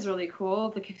map is really cool.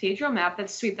 The Cathedral map.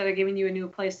 That's sweet that they're giving you a new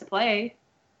place to play.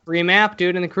 Free map,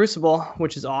 dude, in the Crucible,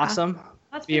 which is awesome.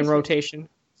 That's be in rotation.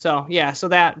 So yeah,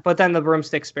 but then the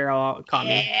broomstick sparrow caught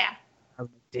me. Yeah.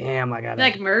 Damn, I got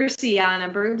it. Mercy on a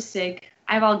broomstick.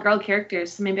 I have all girl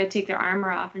characters, so maybe I take their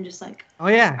armor off and just Oh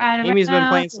yeah, Amy's been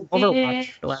playing some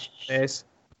Overwatch for the last few days.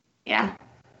 Yeah,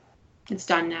 it's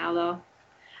done now though.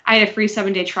 I had a free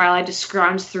 7-day trial. I just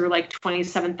scrounged through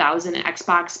 27,000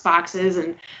 Xbox boxes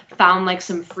and found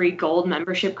some free gold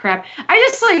membership crap. I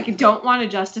just don't want to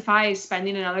justify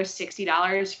spending another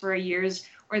 $60 for a year's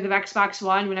worth of Xbox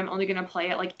One when I'm only going to play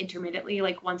it intermittently,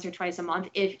 once or twice a month,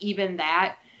 if even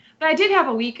that. But I did have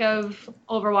a week of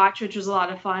Overwatch, which was a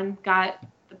lot of fun. Got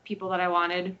the people that I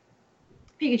wanted.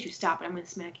 Pikachu, stop it. I'm going to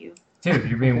smack you. Dude,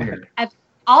 you're being weird.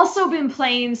 also been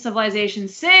playing Civilization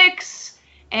 6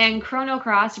 and Chrono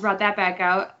Cross. Brought that back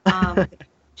out.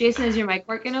 Jason, is your mic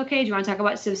working okay? Do you want to talk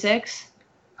about Civ 6?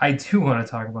 I do want to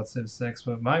talk about Civ 6,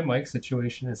 but my mic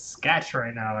situation is sketch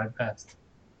right now at best.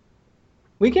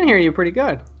 We can hear you pretty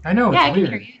good. I know, Yeah, I it's can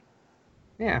weird. hear you.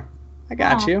 Yeah, I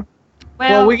got Oh. you.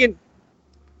 Well, We can.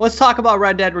 Let's talk about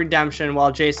Red Dead Redemption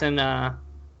while Jason fine,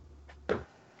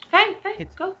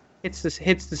 It's- go. hits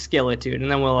the skillet, dude,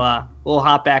 and then we'll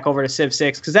hop back over to Civ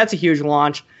 6 because that's a huge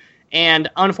launch. And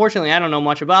unfortunately, I don't know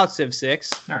much about Civ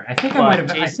 6. All right, I think But I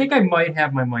Jason- think I might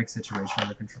have my mic situation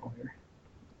under control here.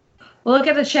 Well, look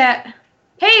at the chat.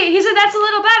 Hey, he said that's a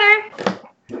little better.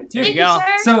 Dude, There you Thank go.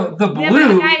 sir. so the We have a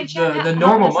blue, guy in chat the help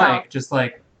normal us mic, out. just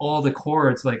like all the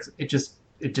cords, like it just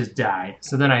died.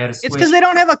 So then I had to switch. It's because they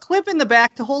don't have a clip in the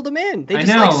back to hold them in. They I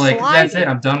just know, like slide that's it.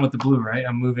 I'm done with the blue, right?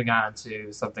 I'm moving on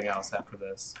to something else after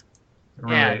this. It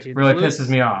really, Yeah, dude, really blues- pisses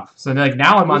me off. So like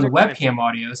now I'm on the blues are webcam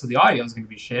audio, so the audio is gonna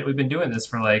be shit. We've been doing this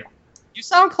for like, You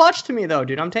sound clutch to me though,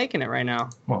 dude. I'm taking it right now.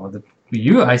 well,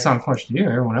 I sound clutch to you.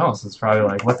 Everyone else is probably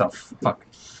like, what the fuck?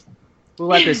 We'll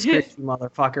let this scripty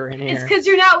motherfucker in It's here. because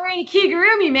you're not wearing a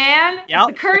Kigurumi, man. Yep, It's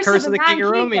the curse of the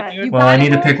Kigurumi, non-Kika. dude. You Well, I gotta need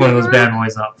to wear pick one of those Kigurumi. bad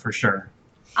boys up for sure.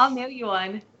 I'll mail you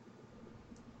one.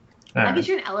 All I'll right. get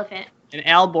you an elephant. An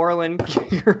Al Borland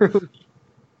Pikachu.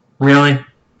 Really?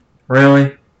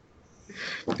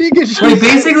 Like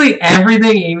basically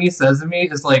everything Amy says to me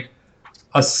is like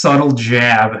a subtle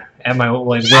jab at my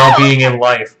like well-being in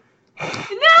life. No!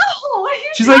 What are you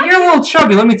She's like, "You're a little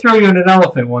chubby. Let me throw you in an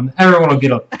elephant one." Everyone will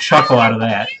get a chuckle out of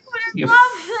that. I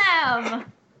love them.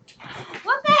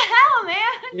 What the hell, man?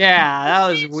 Yeah, that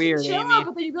was weird, Chinchilla, Amy.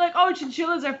 but then you'd be like, oh,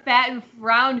 chinchillas are fat and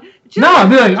round. No, I'd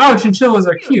be like, "Oh, chinchillas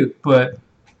are cute," but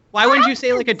Why wouldn't you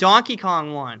say like a Donkey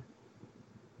Kong one?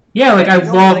 yeah, like I You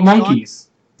don't love like monkeys.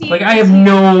 Like I have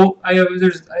no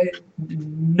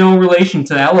relation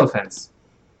to elephants.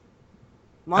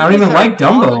 I don't even Monkeys like are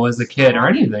Dumbo as a kid or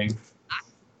anything.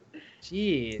 This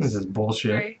Jeez. is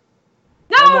bullshit. Sorry.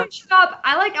 No, shut up.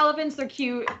 I like elephants. They're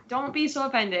cute. Don't be so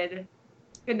offended.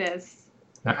 Goodness.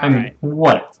 I mean, Alright.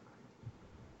 what?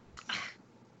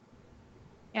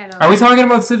 Yeah, no. Are we talking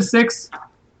about Civ 6?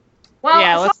 Well,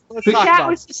 Yeah, so let's the talk chat about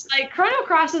was just like, Chrono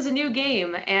Cross is a new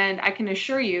game, and I can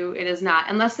assure you it is not,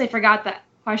 unless they forgot that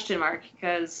question mark,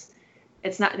 because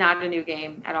it's not a new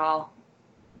game at all.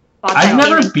 Bought I've that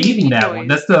never game in beaten that toys. one.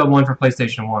 That's the one for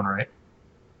PlayStation 1, right?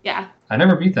 Yeah. I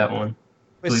never beat that one.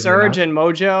 with believe it or Surge not. and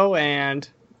Mojo and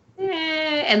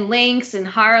And Lynx and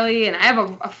Harley, and I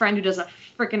have a friend who does a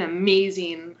freaking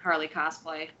amazing Harley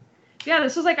cosplay. Yeah,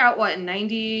 this was like out, what, in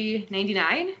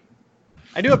 99?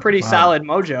 I do a pretty Wow. solid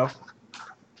Mojo.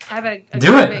 I have a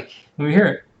Do it. comic. Let me hear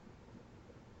it.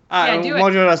 Yeah, do it.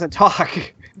 Mojo doesn't talk.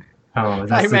 Oh,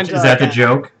 I is meant that the like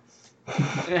joke?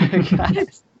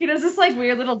 He does this like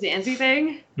weird little dancey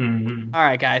thing. Mm-hmm. All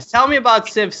right, guys, tell me about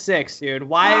Civ 6,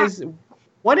 dude.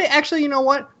 Actually, you know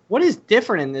what? What is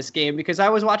different in this game? Because I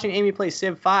was watching Amy play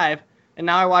Civ 5, and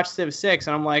now I watch Civ 6,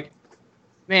 and I'm like,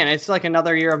 man, it's like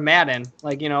another year of Madden.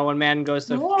 Like, you know, when Madden goes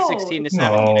to Whoa. 16 to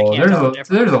 17, I No, can't tell the difference.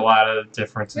 there's a lot of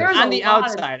differences. There's On a the lot of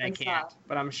outside, I different can't, stuff.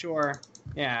 but I'm sure,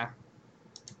 yeah.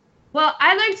 Well,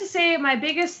 I'd like to say my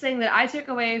biggest thing that I took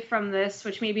away from this,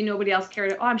 which maybe nobody else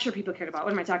cared. Oh, I'm sure people cared about.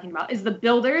 What am I talking about? Is the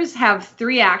builders have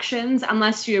 3 actions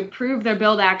unless you approve their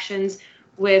build actions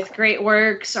with Great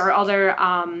Works or other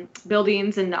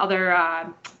buildings and other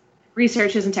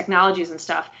researches and technologies and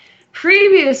stuff.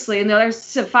 Previously, in the other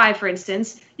Civ 5, for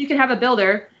instance, you could have a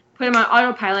builder, put him on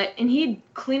autopilot, and he'd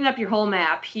clean up your whole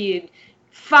map. He'd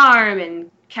farm and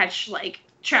catch, like,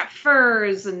 trap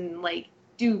furs and, like,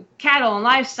 do cattle and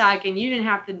livestock, and you didn't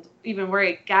have to even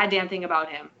worry a goddamn thing about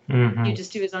him. Mhm. You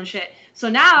just do his own shit. So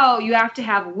now you have to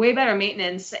have way better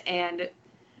maintenance and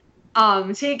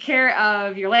take care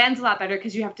of your lands a lot better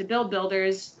because you have to build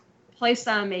builders, place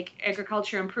them, make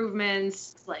agriculture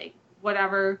improvements, like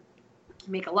whatever,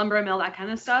 make a lumber mill, that kind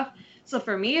of stuff. So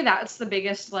for me, that's the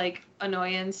biggest like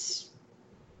annoyance,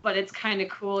 but it's kind of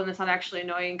cool and it's not actually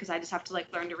annoying because I just have to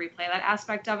like learn to replay that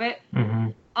aspect of it.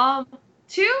 Mhm.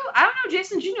 2, I don't know,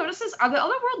 Jason, did you notice this? Are the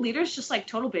other world leaders just like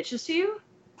total bitches to you?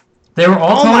 They were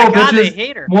all Oh my total god, they bitches.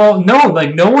 hate her. Well, no,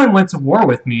 like no one went to war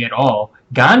with me at all.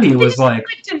 Gandhi was like,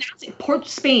 denouncing Port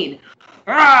Spain.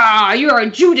 Ah, you are a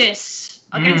Judas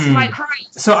against my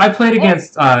Christ. so I played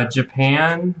against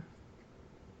Japan.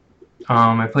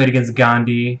 I played against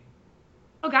Gandhi.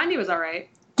 Oh, Gandhi was all right.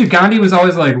 Dude, Gandhi was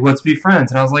always like, let's be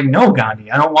friends. And I was like, no,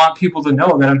 Gandhi, I don't want people to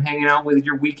know that I'm hanging out with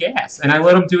your weak ass. And I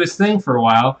let him do his thing for a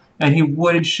while, and he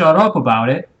wouldn't shut up about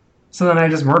it. So then I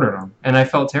just murdered him, and I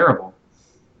felt terrible.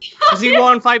 Because he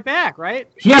won't fight back, right?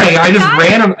 Yeah, I just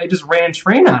ran him. I just ran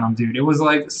train on him, dude. It was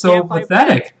like so Can't fight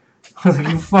pathetic. I was like,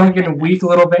 you fucking weak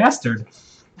little bastard.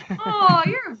 Oh,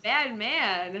 you're a bad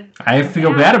man. I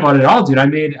feel bad about it all, dude. I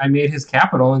made his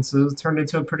capital, and so it turned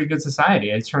into a pretty good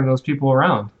society. I turned those people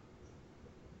around.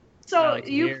 So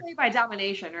you play by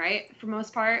domination, right? For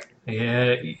most part.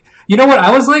 Yeah. You know what?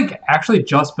 I was like actually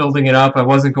just building it up. I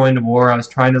wasn't going to war. I was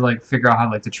trying to like figure out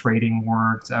how like the trading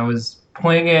worked. I was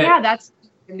playing it. Yeah, that's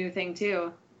a new thing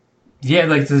too. Yeah,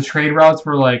 like the trade routes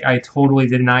were like I totally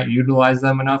did not utilize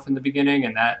them enough in the beginning,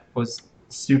 and that was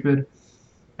stupid.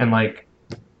 And like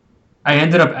I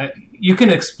ended up you can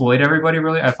exploit everybody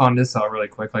really. I found this out really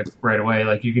quick, like right away.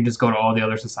 Like you can just go to all the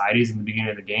other societies in the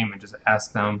beginning of the game and just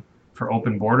ask them for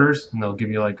open borders, and they'll give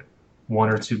you like 1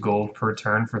 or 2 gold per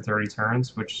turn for 30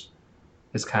 turns, which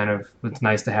is it's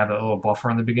nice to have a little buffer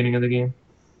in the beginning of the game.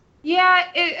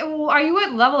 Yeah,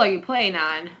 what level are you playing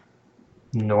on?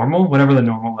 Normal, whatever the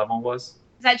normal level was.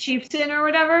 Is that Chieftain or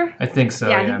whatever? I think so.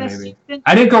 Yeah, maybe. Chieftain.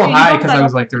 I didn't go high because I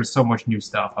was like, there's so much new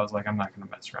stuff. I was like, I'm not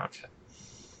gonna mess around yet.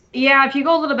 Yeah, if you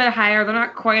go a little bit higher, they're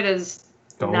not quite as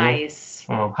nice.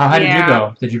 Oh, how high did you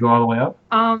go? Did you go all the way up?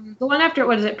 The one after,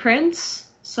 what is it, Prince?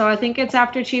 So I think it's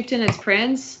after Chieftain, it's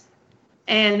Prince.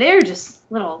 And they're just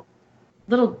little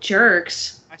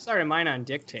jerks. I started mine on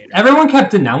Dictator. Everyone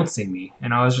kept denouncing me,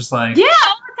 and I was just like... Yeah,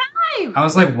 all the time! I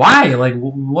was like, why? Like,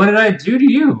 what did I do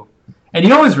to you? And you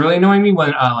know what's really annoying me?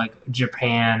 When, like,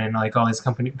 Japan and, like, all these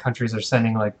countries are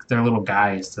sending, like, their little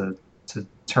guys to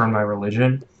turn my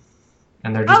religion.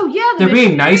 And they're just... they're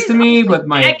being nice to me, but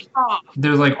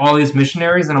there's, like, all these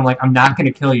missionaries, and I'm like, I'm not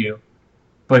gonna kill you.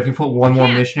 But if you put one more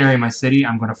missionary in my city,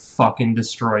 I'm gonna fucking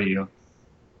destroy you.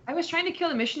 I was trying to kill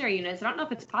the missionary units. I don't know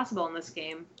if it's possible in this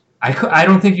game. I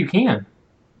don't think you can.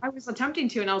 I was attempting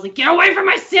to, and I was like, get away from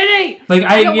my city! Like,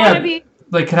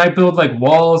 like, can I build, like,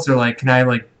 walls, or, like, can I,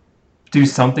 like, do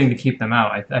something to keep them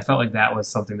out? I felt like that was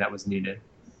something that was needed.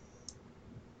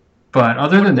 But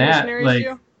other than that, like,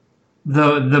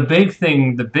 the big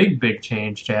thing, the big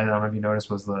change, Chad, I don't know if you noticed,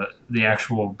 was the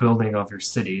actual building of your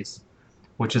cities,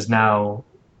 which is now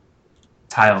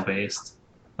tile-based.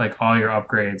 Like, all your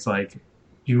upgrades, like,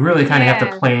 you really kind of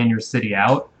have to plan your city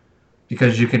out,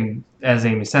 because you can, as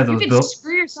Amy said,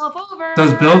 screw yourself over.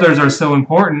 Those builders are so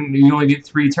important. You only get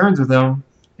 3 turns with them,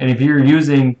 and if you're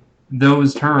using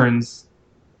those turns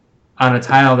on a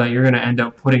tile that you're going to end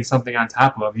up putting something on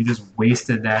top of, you just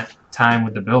wasted that time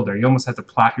with the builder. You almost have to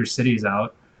plot your cities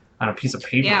out on a piece of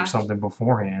paper or something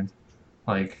beforehand.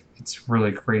 Like, it's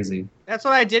really crazy. That's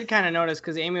what I did kind of notice,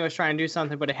 because Amy was trying to do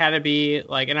something, but it had to be,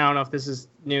 like, and I don't know if this is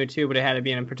new too, but it had to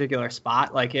be in a particular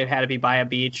spot. Like, it had to be by a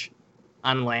beach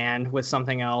on land with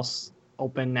something else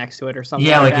open next to it or something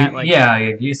like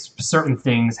that. Certain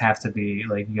things have to be,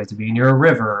 like, you have to be near a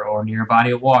river or near a body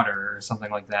of water or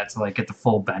something like that to, like, get the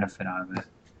full benefit out of it.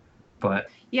 But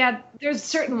yeah, there's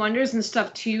certain wonders and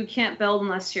stuff too you can't build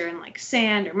unless you're in like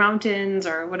sand or mountains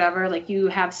or whatever. Like, you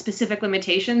have specific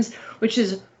limitations, which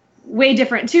is way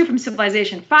different too from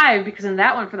Civilization 5, because in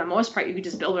that one, for the most part, you could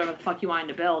just build whatever the fuck you wanted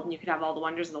to build, and you could have all the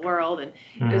wonders in the world, and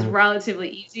it was relatively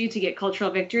easy to get cultural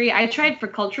victory. I tried for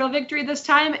cultural victory this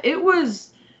time. It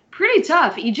was pretty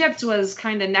tough. Egypt was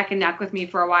kind of neck and neck with me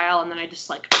for a while, and then I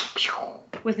just, like,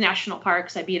 with national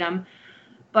parks, I beat them.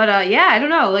 But, yeah, I don't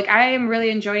know. Like, I am really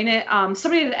enjoying it.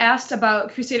 Somebody had asked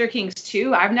about Crusader Kings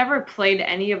 2. I've never played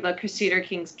any of the Crusader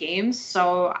Kings games,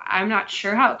 so I'm not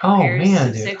sure how it compares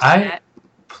to 6 yet.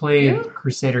 Played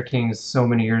Crusader Kings so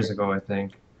many years ago, I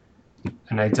think,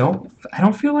 and I don't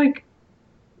feel like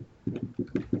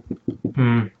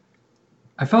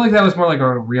I felt like that was more like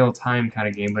a real time kind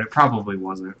of game, but it probably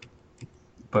wasn't.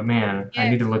 But man, I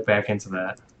need to look back into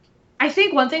that. I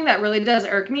think one thing that really does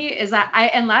irk me is that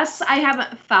unless I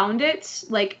haven't found it,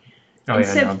 like in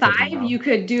Civ 5, you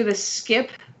could do the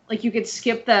skip. Like, you could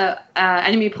skip the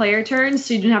enemy player turns,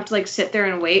 so you didn't have to, like, sit there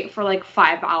and wait for, like,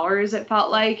 5 hours, it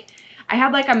felt like. I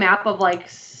had, like, a map of, like, I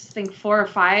think 4 or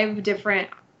 5 different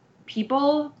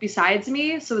people besides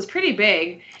me, so it was pretty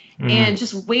big. And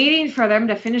just waiting for them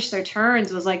to finish their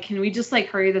turns was like, can we just, like,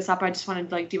 hurry this up? I just want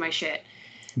to, like, do my shit.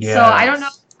 Yes. So I don't know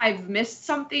if I've missed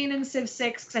something in Civ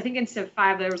 6, because I think in Civ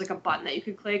 5 there was, like, a button that you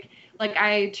could click. Like,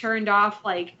 I turned off,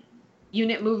 like,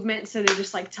 unit movement, so they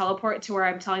just, like, teleport to where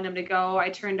I'm telling them to go. I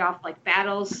turned off, like,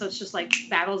 battles, so it's just, like,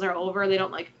 battles are over. They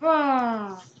don't, like,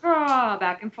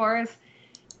 back and forth.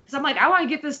 So I'm like, I want to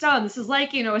get this done. This is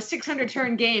like, you know, a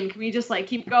 600-turn game. Can we just, like,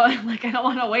 keep going? Like, I don't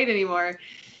want to wait anymore.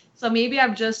 So maybe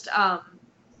I've just have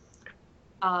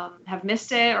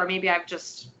missed it, or maybe I've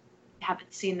just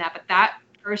haven't seen that. But that,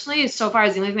 personally, so far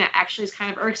is the only thing that actually is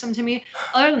kind of irksome to me.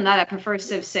 Other than that, I prefer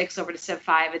Civ 6 over to Civ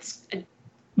 5. It's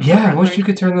Yeah, I wish you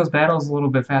could turn those battles a little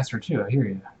bit faster too. I hear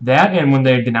you. That and when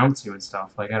they denounce you and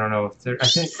stuff. Like I don't know if they're. I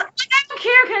think I don't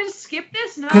care. Can I just skip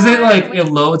this? No. because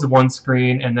it loads one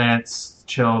screen and then it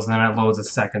chills and then it loads a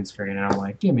second screen and I'm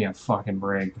like, give me a fucking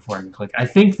break before I can click. I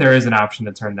think there is an option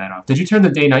to turn that off. Did you turn the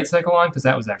day-night cycle on? Because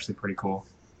that was actually pretty cool.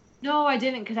 No, I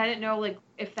didn't, because I didn't know like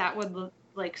if that would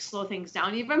like slow things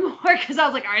down even more. Because I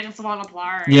was like, I just want to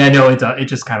play. Yeah, no, it does. It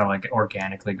just kind of like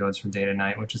organically goes from day to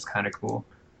night, which is kind of cool.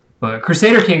 But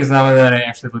Crusader Kings, now that I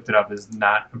actually looked it up, is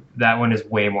not. That one is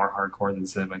way more hardcore than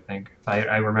Civ. I think.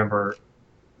 I remember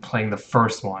playing the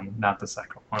first one, not the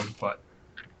second one, but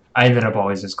I ended up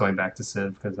always just going back to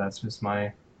Civ because that's just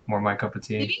more my cup of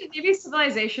tea. Maybe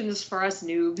Civilization is for us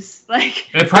noobs. Like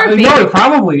It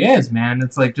probably is, man.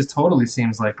 It's like just totally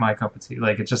seems like my cup of tea.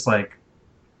 Like it's just like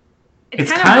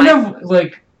it's kind of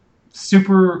like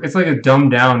super. It's like a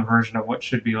dumbed down version of what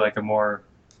should be like a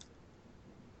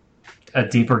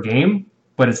deeper game,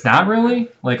 but it's not really.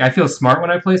 Like I feel smart when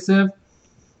I play Civ.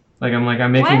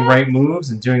 I'm making right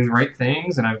moves and doing the right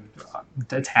things, and I'm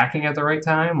attacking at the right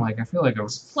time. Like I feel like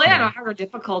play on a harder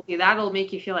difficulty. That'll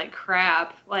make you feel like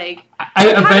crap. Like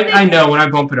I know when I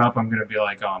bump it up, I'm gonna be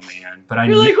like, oh man. But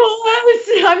you're like,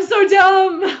 oh, I'm so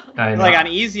dumb. I know. Like on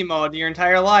easy mode your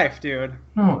entire life, dude.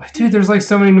 Oh, dude, there's like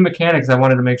so many new mechanics. I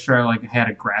wanted to make sure I like had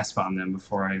a grasp on them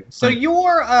before I. So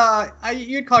you're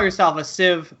you'd call yourself a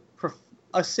Civ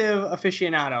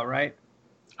aficionado, right?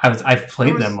 I've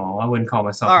played them all. I wouldn't call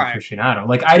myself an aficionado.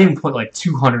 Like I didn't put like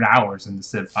 200 hours into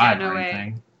Civ 5 or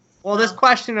anything. Well, this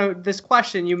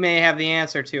question you may have the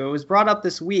answer to. It was brought up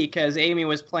this week as Amy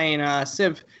was playing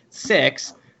Civ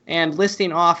 6 and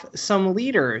listing off some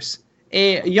leaders.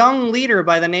 A young leader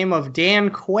by the name of Dan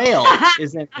Quayle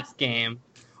is in this game.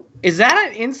 Is that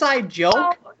an inside joke?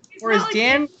 No, or is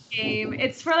Dan game?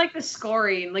 It's for like the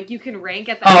scoring. Like you can rank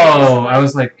at the I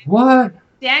was like, what?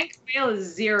 Dan Quayle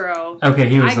is 0. Okay,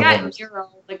 he was. I got 0,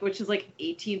 like which is like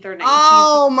 18th or 19th.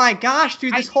 Oh my gosh,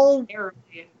 dude! This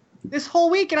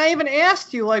whole week, and I even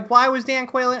asked you like, why was Dan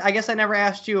Quayle? I guess I never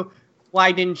asked you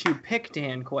why didn't you pick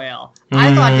Dan Quayle.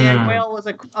 I thought Dan Quayle was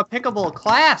a pickable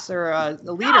class or a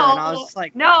leader, and I was just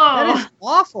like, no, that is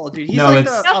awful, dude. He's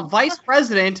a vice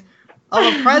president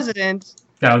of a president.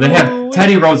 No, they have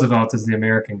Teddy Roosevelt as the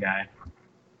American guy.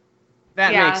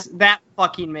 That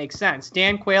fucking makes sense.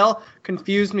 Dan Quayle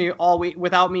confused me all week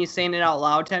without me saying it out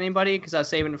loud to anybody because I was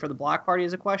saving it for the block party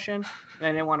as a question and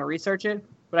I didn't want to research it.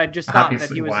 But I just thought that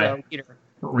he was a leader.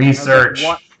 Research.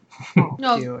 Like,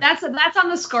 no, that's on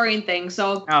the scoring thing.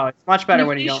 So it's much better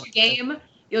when you don't. Game,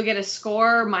 you'll get a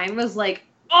score. Mine was like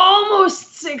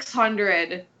almost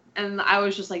 600, and I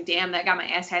was just like, damn, that got my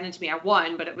ass handed to me. I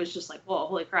won, but it was just like, whoa,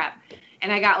 holy crap!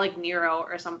 And I got like Nero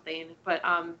or something, but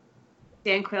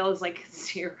Dan Quayle is like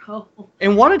 0.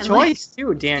 And what a choice,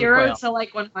 too, Dan Quayle. 0 to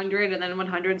like 100, and then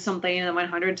 100 something, and then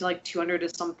 100 to like 200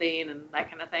 is something, and that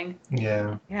kind of thing.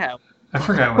 Yeah. Yeah. I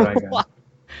forgot what I got.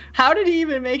 How did he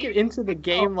even make it into the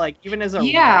game, like, even as a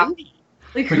righty?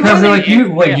 Like, because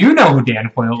you know who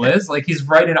Dan Quayle is. Like, he's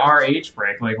right in our age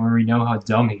break, like, where we know how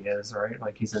dumb he is, right?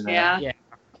 Like, he's in that. Yeah.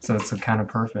 So it's kind of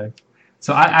perfect.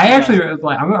 So I actually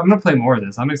like. I'm gonna play more of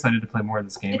this. I'm excited to play more of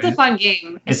this game. It's a fun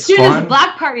game. As soon as the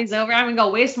block party's over, I'm gonna go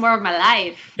waste more of my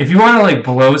life. If you want to like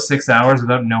blow 6 hours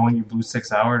without knowing you blew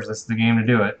 6 hours, that's the game to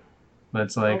do it. But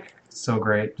it's like so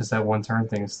great. Just that one turn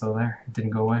thing is still there. It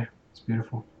didn't go away. It's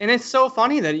beautiful. And it's so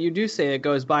funny that you do say it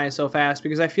goes by so fast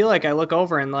because I feel like I look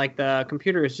over and like the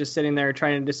computer is just sitting there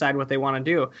trying to decide what they want to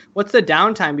do. What's the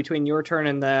downtime between your turn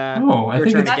and the? I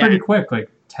think it's pretty quick,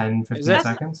 like 10, 15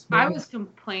 seconds. Maybe? I was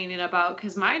complaining about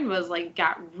because mine was like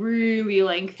got really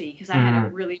lengthy because I had a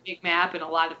really big map and a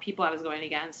lot of people I was going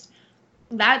against.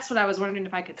 That's what I was wondering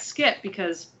if I could skip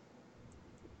because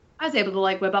I was able to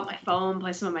like whip out my phone,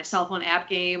 play some of my cell phone app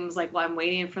games like while I'm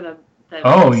waiting for the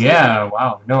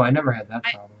wow. No, I never had that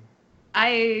problem.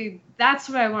 That's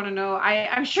what I want to know.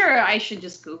 I'm sure I should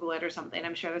just Google it or something.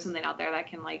 I'm sure there's something out there that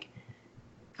can like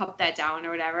cut that down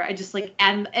or whatever. I just like,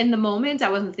 and in the moment I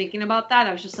wasn't thinking about that.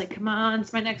 I was just like, come on,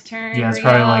 it's my next turn. Yeah, it's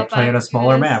probably like playing a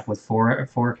smaller map with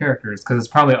four characters because it's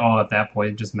probably all at that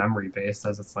point just memory based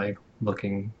as it's like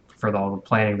looking for all the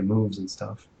planning the moves and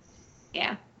stuff.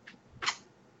 Yeah.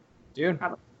 Dude.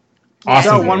 Probably. So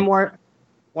Awesome.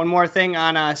 one more thing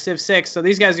on Civ 6. So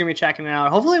these guys are going to be checking it out.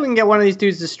 Hopefully we can get one of these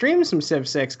dudes to stream some Civ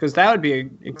 6 because that would be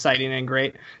exciting and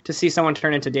great to see someone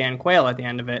turn into Dan Quayle at the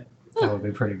end of it. That would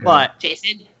be pretty good.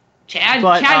 Chad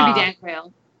would be Dan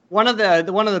Quayle. One of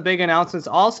the big announcements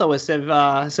also was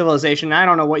Civilization. I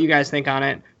don't know what you guys think on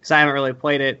it because I haven't really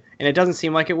played it, and it doesn't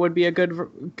seem like it would be a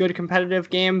good competitive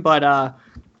game. But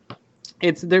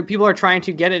people are trying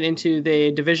to get it into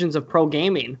the divisions of pro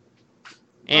gaming.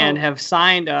 and have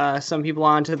signed some people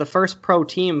onto the first pro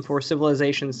team for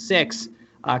Civilization 6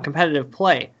 competitive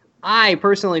play. I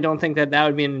personally don't think that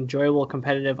would be an enjoyable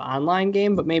competitive online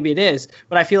game, but maybe it is.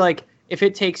 But I feel like if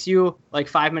it takes you like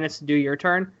 5 minutes to do your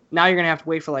turn, now you're going to have to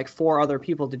wait for like 4 other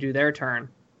people to do their turn.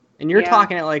 And you're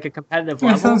talking at like a competitive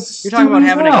level. You're talking about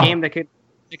having a game that could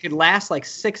last like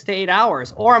 6 to 8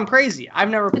 hours. Or I'm crazy. I've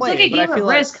never played it, but I feel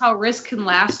like Risk, how Risk can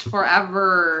last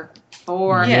forever.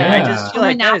 I just feel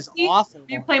like that is awful.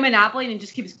 You play Monopoly and it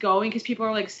just keeps going because people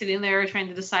are like sitting there trying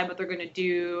to decide what they're going to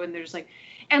do, and there's like,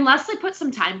 unless they put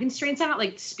some time constraints on it,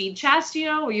 like speed chess,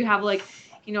 where you have like,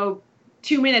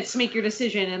 2 minutes to make your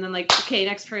decision, and then like, okay,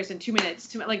 next person, 2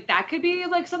 minutes, like that could be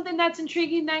like something that's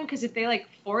intriguing then, because if they like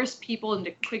force people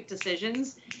into quick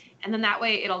decisions, and then that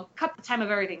way it'll cut the time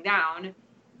of everything down,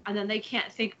 and then they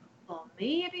can't think, well,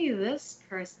 maybe this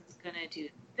person's gonna do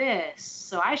this,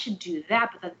 so I should do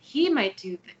that, but then he might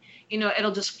do,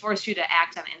 it'll just force you to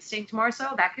act on instinct more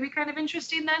so. That could be kind of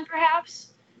interesting then,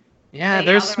 perhaps. Yeah,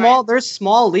 there's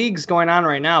small leagues going on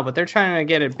right now, but they're trying to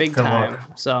get it big time.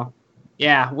 So,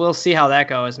 yeah, we'll see how that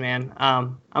goes, man.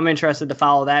 I'm interested to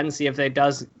follow that and see if it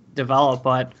does develop,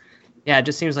 but yeah, it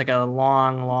just seems like a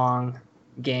long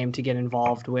game to get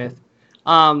involved with.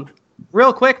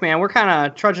 Real quick, man, we're kind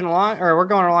of trudging along, or we're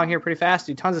going along here pretty fast,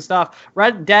 dude. Tons of stuff.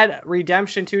 Red Dead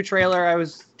Redemption 2 trailer, I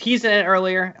was teasing it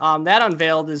earlier. That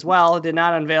unveiled as well. It did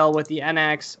not unveil with the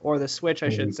NX or the Switch, I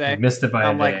should say. Missed it by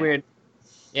a day.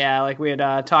 Like we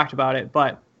had talked about it,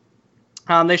 but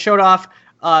they showed off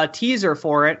a teaser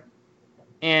for it,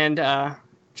 and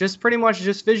just pretty much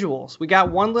just visuals. We got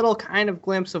one little kind of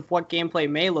glimpse of what gameplay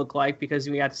may look like, because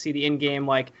we got to see the in-game,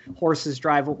 like, horses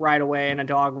drive right away and a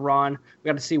dog run. We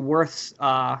got to see Worth's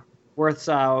what is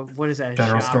that?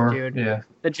 General shop, store, dude? yeah.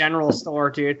 The general store,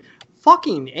 dude.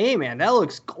 Fucking A, man, that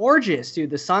looks gorgeous,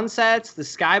 dude. The sunsets, the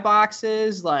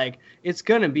skyboxes, like, it's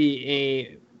gonna be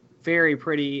a very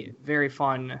pretty, very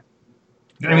fun.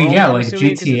 I mean, yeah, like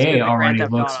GTA already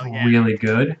looks really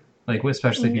good. Like,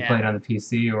 especially if you play it on the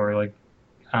PC or like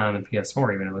on the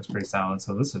PS4, even, it looks pretty solid.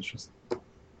 So this is just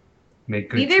make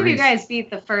good. Neither of you guys beat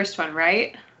the first one,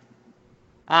 right?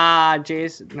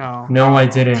 Jason, no. No, I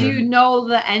didn't. Do you know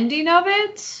the ending of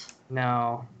it?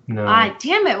 No.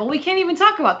 Damn it. Well, we can't even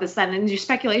talk about this then, and your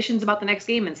speculations about the next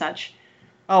game and such.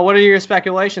 Oh, what are your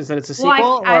speculations? That it's a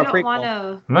sequel or a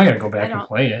prequel? I'm not gonna go back and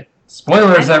play it.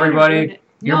 Spoilers, everybody.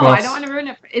 I don't want to ruin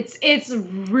it. It's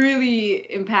really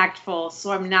impactful,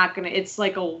 so I'm not gonna. It's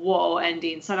like a whoa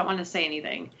ending, so I don't want to say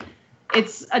anything.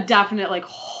 It's a definite like.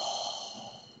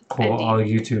 Cool. Ending. I'll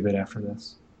YouTube it after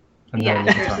this. Yeah,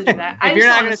 seriously do that. I just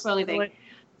don't want to spoil anything.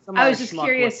 I was just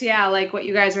curious, like what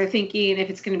you guys were thinking, if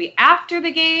it's going to be after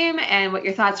the game, and what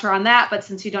your thoughts were on that. But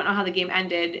since you don't know how the game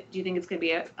ended, do you think it's going to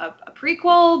be a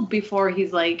prequel before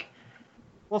he's like?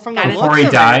 Well, from the looks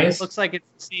of it looks like it's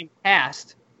the same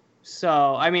cast.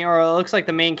 So I mean, or it looks like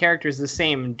the main character is the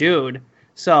same dude.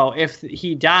 So if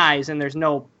he dies and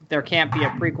there can't be a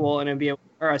prequel and it'd be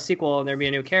a sequel and there'd be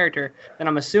a new character, then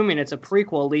I'm assuming it's a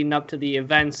prequel leading up to the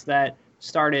events that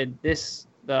started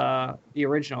the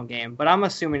original game. But I'm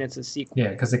assuming it's a sequel.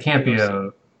 Yeah, because it can't be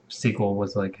a sequel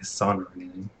with like his son or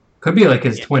anything. Could be like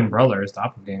his twin brother, his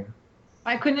doppelganger.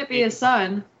 Why couldn't it be his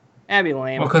son? That'd be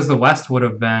lame. Well, because the West would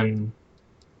have been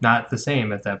not the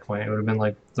same at that point. It would have been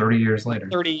like 30 years later.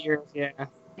 30 years, yeah.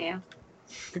 Yeah.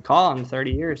 Good call on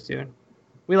 30 years, dude.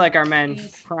 We like our men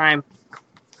prime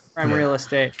real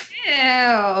estate. Ew.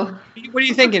 What are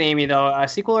you thinking, Amy, though? A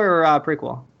sequel or a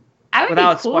prequel? I would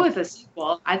be cool with a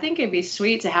sequel. I think it'd be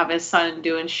sweet to have his son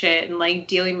doing shit and like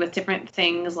dealing with different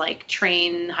things like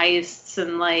train heists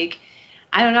and like,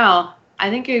 I don't know. I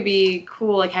think it would be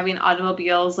cool like having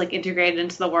automobiles like integrated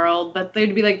into the world, but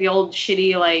they'd be like the old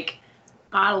shitty like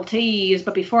Model Ts,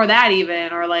 but before that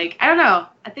even, or like, I don't know.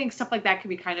 I think stuff like that could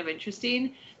be kind of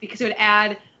interesting because it would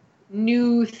add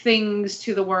new things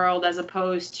to the world as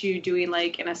opposed to doing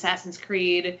like an Assassin's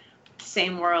Creed,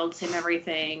 same world, same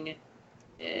everything.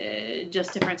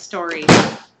 Just different story.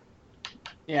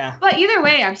 Yeah. But either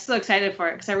way, I'm still excited for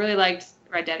it because I really liked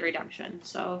Red Dead Redemption.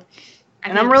 So.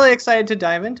 I'm really excited to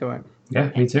dive into it.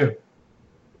 Yeah, me too.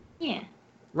 Yeah.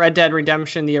 Red Dead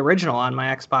Redemption, the original, on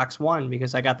my Xbox One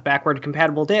because I got the backward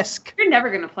compatible disc. You're never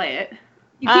gonna play it.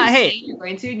 You keep saying you're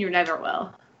going to, and you never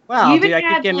will. Well, dude, I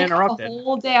keep getting interrupted. A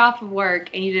whole day off of work,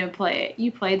 and you didn't play it.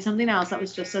 You played something else that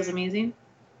was just as amazing.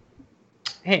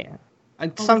 Hey.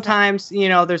 Sometimes,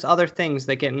 there's other things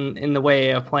that get in the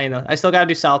way of playing those. I still got to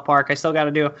do South Park. I still got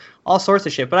to do all sorts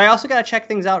of shit. But I also got to check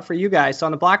things out for you guys. So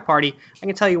on the block party, I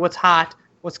can tell you what's hot,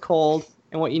 what's cold,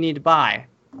 and what you need to buy.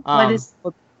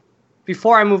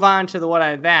 Before I move on to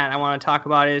I want to talk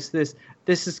about is this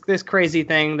this crazy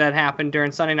thing that happened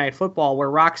during Sunday Night Football where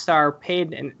Rockstar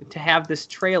paid to have this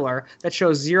trailer that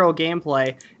shows zero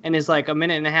gameplay and is like a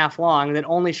minute and a half long that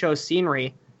only shows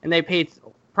scenery, and they paid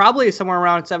probably somewhere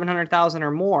around $700,000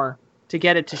 or more to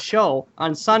get it to show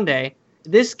on Sunday.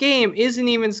 This game isn't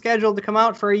even scheduled to come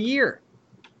out for a year.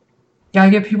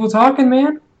 Gotta get people talking,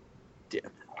 man.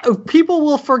 People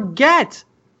will forget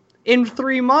in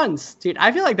 3 months, dude.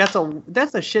 I feel like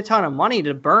that's a shit ton of money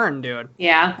to burn, dude.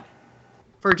 Yeah.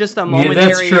 For just a momentary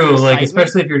that's true. excitement. Like,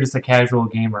 especially if you're just a casual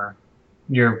gamer,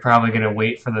 you're probably gonna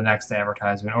wait for the next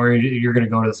advertisement, or you're gonna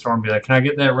go to the store and be like, "Can I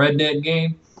get that Red Dead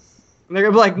game?" And they're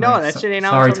gonna be like, "No, that shit ain't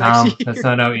out." Sorry, until Tom, next year. that's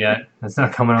not out yet. That's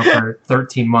not coming out for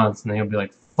 13 months, and then he'll be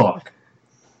like, "Fuck."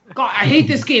 God, I hate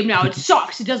this game now. It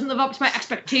sucks. It doesn't live up to my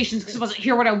expectations because it wasn't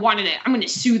here when I wanted it. I'm gonna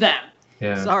sue them.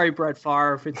 Yeah. Sorry, Brett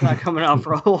Favre, if it's not coming out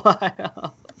for a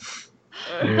while.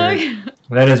 Weird.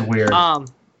 That is weird.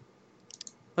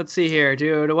 Let's see here,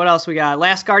 dude. What else we got?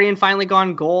 Last Guardian finally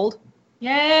gone gold.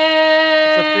 Yay!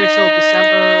 It's official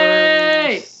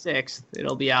December 6th.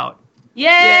 It'll be out.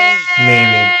 Yay!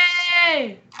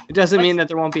 Maybe. It doesn't mean that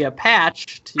there won't be a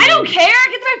patch. I don't care.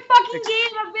 It's my fucking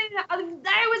game.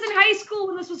 I was in high school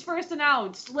when this was first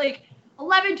announced. Like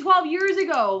 11, 12 years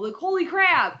ago. Like, holy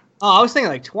crap. Oh, I was thinking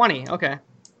like 20. Okay.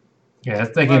 Yeah,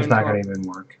 that game's not going to even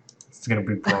work. It's going to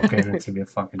be broken. It's going to be a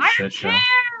fucking shit show.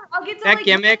 I'll get to, that like,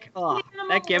 gimmick,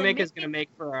 that gimmick is going to make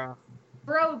for a...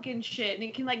 broke and shit, and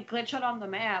it can like glitch out on the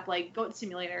map, like Goat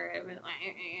Simulator.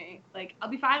 Like, I'll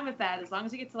be fine with that as long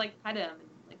as you get to like pet him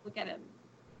and like look at him,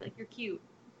 like you're cute.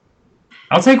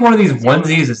 I'll take one of these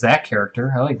onesies as that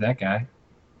character. I like that guy.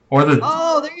 Or the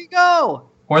there you go.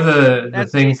 Or the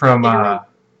thing from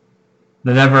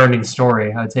the Never-Ending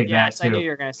Story. I'd take that too. I knew you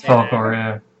were gonna say Falcor,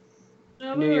 yeah.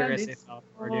 I knew you were gonna say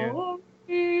Falcor,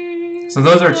 dude. So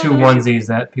those are two onesies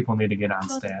that people need to get on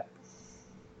stat.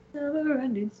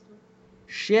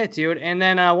 Shit, dude. And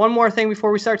then one more thing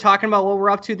before we start talking about what we're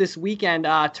up to this weekend.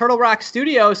 Turtle Rock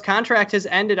Studios' contract has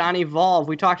ended on Evolve.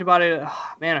 We talked about it,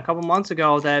 a couple months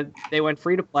ago that they went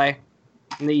free to play.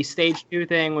 And the Stage 2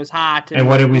 thing was hot. And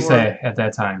what did we say at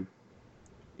that time?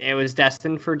 It was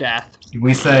destined for death.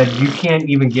 We said, you can't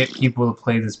even get people to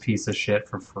play this piece of shit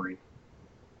for free.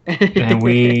 And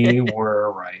we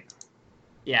were right.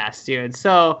 Yes, dude.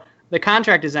 So the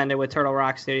contract has ended with Turtle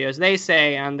Rock Studios. They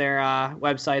say on their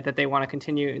website that they want to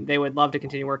continue. They would love to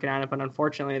continue working on it, but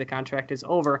unfortunately the contract is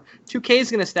over. 2K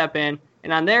is going to step in,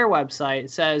 and on their website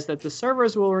it says that the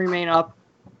servers will remain up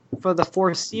for the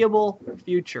foreseeable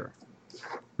future.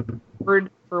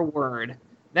 Word for word.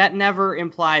 That never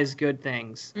implies good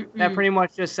things. Mm-mm. That pretty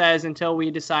much just says until we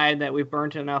decide that we've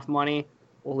burnt enough money,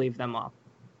 we'll leave them up.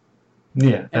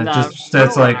 Yeah,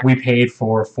 that's like we paid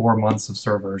for 4 months of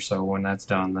servers, so when that's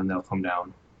done, then they'll come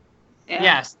down. Yeah.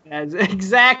 Yes, that's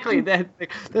exactly. That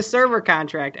the server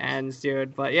contract ends,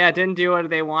 dude. But yeah, it didn't do what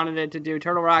they wanted it to do.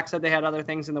 Turtle Rock said they had other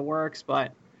things in the works,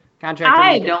 but contract.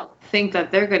 I don't think that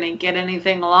they're gonna get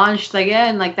anything launched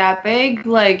again like that big.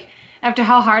 Like after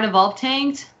how hard Evolve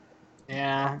tanked.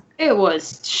 Yeah. It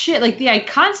was shit. Like the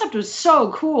concept was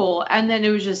so cool, and then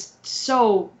it was just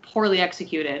so poorly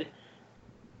executed.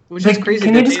 Which is crazy.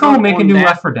 Can they just go make a new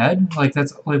Left 4 Dead? Like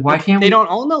that's like why can't they don't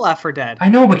own the Left 4 Dead? I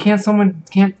know, but can't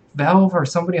Valve or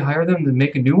somebody hire them to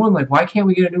make a new one? Like why can't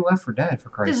we get a new Left 4 Dead for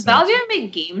Christ's sake? Does Valve even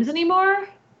make games anymore?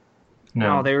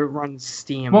 No, they run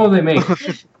Steam. Well, they make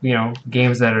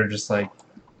games that are just like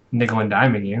nickel and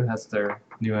diming you. That's their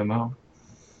new MO.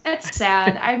 That's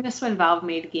sad. I miss when Valve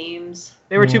made games.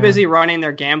 They were too busy running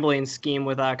their gambling scheme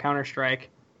with Counter-Strike.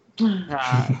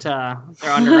 To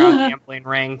their underground gambling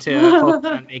ring to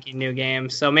focus on making new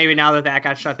games. So maybe now that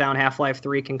got shut down, Half-Life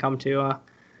 3 can come to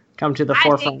the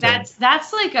forefront. I think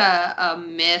that's like a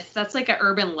myth. That's like an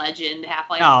urban legend.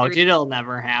 Half-Life 3. No, dude, it'll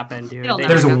never happen, dude.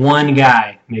 There's one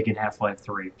guy making Half-Life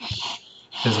 3.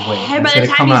 Just wait. Hey, by the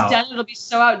time he's done, it'll be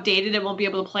so outdated it won't be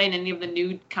able to play in any of the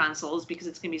new consoles because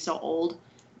it's gonna be so old.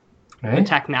 Right? The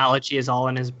technology is all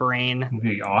in his brain. It'd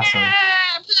be awesome.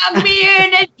 Yeah, plug me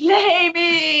in and play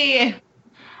me.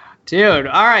 Dude,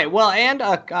 all right. Well, and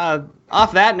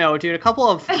off that note, dude, a couple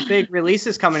of big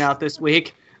releases coming out this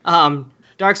week.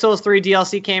 Dark Souls 3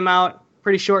 DLC came out.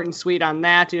 Pretty short and sweet on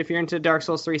that, dude. If you're into Dark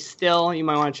Souls 3 still, you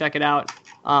might want to check it out.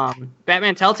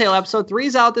 Batman Telltale Episode 3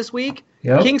 is out this week.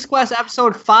 Yep. King's Quest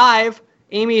Episode 5.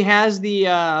 Amy has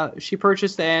she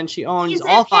purchased and she owns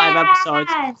all 5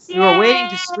 episodes. We were waiting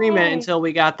to stream it until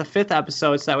we got the 5th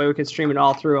episode so that way we could stream it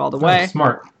all the way.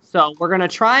 Smart. So we're going to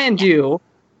try and do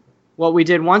what we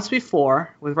did once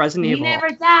before with Resident Evil. We never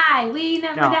die. We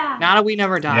never die. Not a We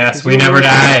Never Die. Yes, We Never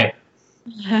Die.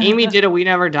 Amy did a We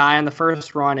Never Die on the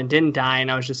first run and didn't die, and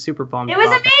I was just super bummed. It was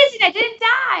about amazing. I didn't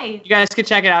die. die. You guys can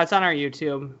check it out. It's on our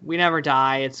YouTube. We Never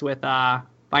Die. It's with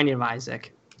Binding of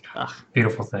Isaac. Ugh.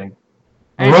 Beautiful thing.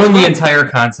 Ruined the entire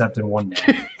concept in one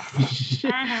day.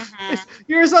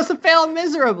 You're supposed to fail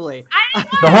miserably.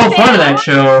 The whole fun of that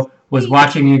show was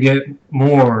watching you get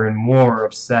more and more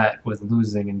upset with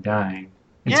losing and dying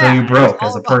until you broke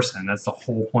as a person. That's the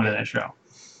whole point of that show.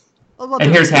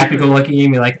 And here's happy-go-lucky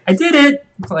Amy like, I did it!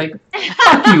 It's like,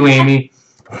 fuck you, Amy.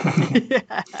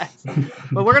 Yes.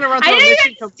 But we're going to run through a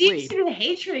mission complete. I didn't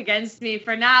hatred against me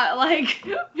for not,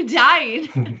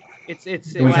 dying.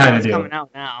 It's coming out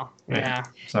now. Yeah.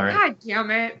 Sorry. God damn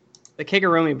it. The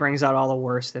Kigurumi brings out all the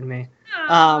worst in me.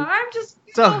 I'm just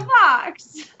a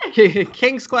fox.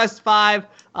 King's Quest 5,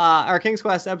 or King's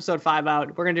Quest Episode 5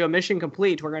 out. We're going to do a mission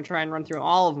complete. We're going to try and run through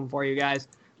all of them for you guys.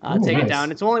 Take it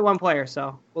down. It's only one player,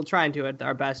 so we'll try and do it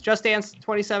our best. Just Dance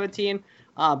 2017.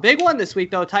 Big one this week,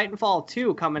 though. Titanfall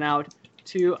 2 coming out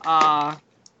to,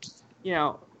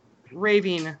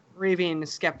 raving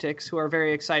skeptics who are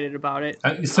very excited about it.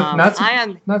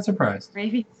 Not surprised.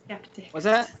 Raving skeptics. What's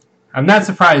that? I'm not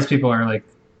surprised people are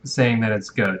saying that it's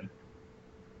good.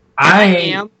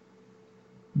 I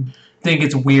think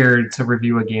it's weird to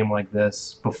review a game like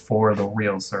this before the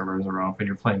real servers are up and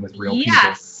you're playing with real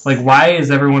people. Why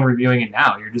is everyone reviewing it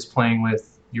now? You're just playing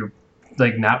with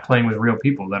not playing with real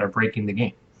people that are breaking the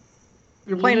game.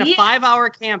 You're playing a 5-hour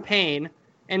campaign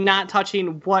and not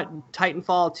touching what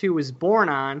Titanfall 2 was born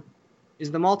on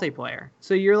is the multiplayer.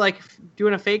 So you're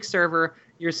doing a fake server.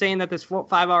 You're saying that this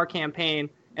 5-hour campaign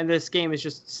and this game is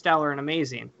just stellar and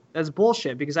amazing. That's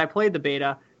bullshit because I played the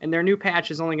beta and their new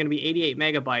patch is only going to be 88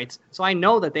 megabytes. So I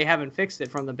know that they haven't fixed it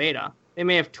from the beta. They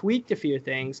may have tweaked a few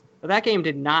things, but that game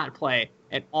did not play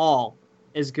at all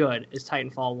as good as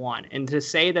Titanfall 1. And to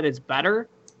say that it's better,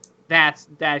 that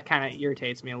kind of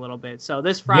irritates me a little bit. So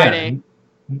this Friday,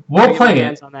 we'll play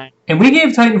it. On that. And we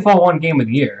gave Titanfall 1 Game of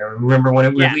the Year. I remember when it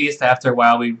released, after a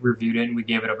while we reviewed it and we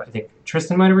gave it I think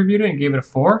Tristan might have reviewed it and gave it a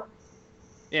 4.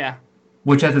 Yeah.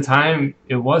 Which at the time,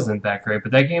 it wasn't that great.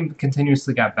 But that game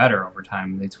continuously got better over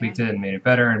time. They tweaked it and made it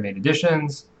better and made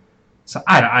additions. So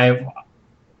I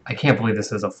can't believe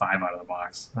this is a 5 out of the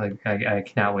box. I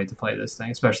cannot wait to play this thing,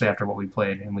 especially after what we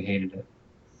played and we hated it.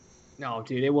 No,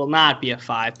 dude, it will not be a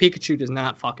 5. Pikachu does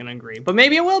not fucking agree. But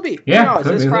maybe it will be. Yeah. Who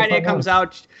knows? This Friday it comes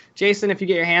out. Jason, if you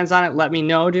get your hands on it, let me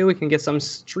know, dude. We can get some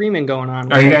streaming going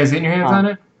on. Are you guys getting your hands on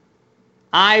it?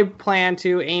 I plan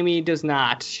to. Amy does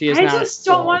not. She is not. I just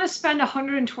don't want to spend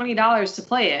 $120 to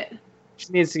play it.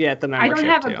 She needs to get the membership. I don't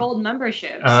have a gold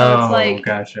membership, so it's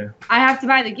gotcha. I have to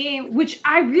buy the game, which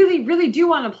I really, really do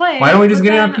want to play. Why don't we just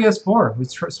get it on PS4? We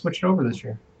switched over this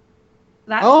year.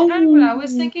 That's kind of what I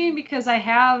was thinking because I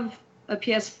have a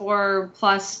PS4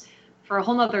 Plus for a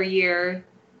whole nother year.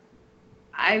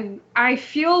 I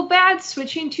feel bad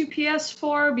switching to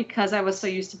PS4 because I was so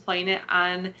used to playing it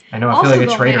on. I know. I feel like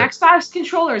a traitor. My Xbox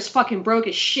controller is fucking broke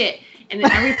as shit, and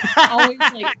then everything's always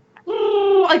like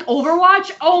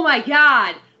Overwatch. Oh my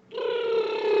god!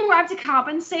 I have to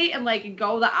compensate and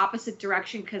go the opposite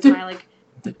direction because my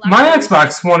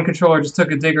Xbox One controller just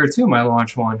took a dig or two. My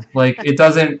launch one, it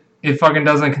fucking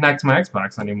doesn't connect to my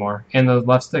Xbox anymore, and the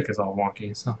left stick is all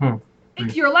wonky. So.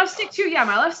 If your left stick too,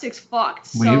 my left stick's fucked.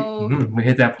 So we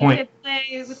hit that point. I could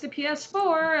play with the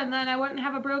PS4, and then I wouldn't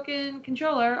have a broken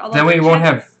controller. Then we won't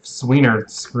have Sweener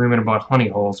screaming about honey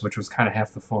holes, which was kind of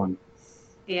half the fun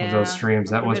of those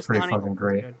streams. That was pretty fucking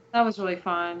great. That was really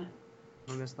fun.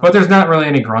 But there's not really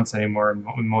any grunts anymore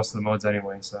in most of the modes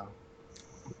anyway, so.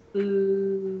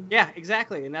 Ooh. Yeah,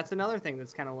 exactly, and that's another thing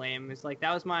that's kind of lame. It's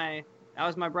that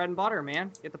was my bread and butter,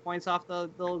 man. Get the points off the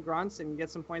little grunts and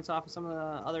get some points off of some of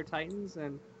the other Titans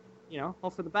and,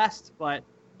 hope for the best. But,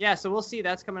 yeah, so we'll see.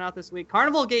 That's coming out this week.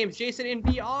 Carnival Games, Jason, in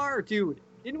VR. Dude,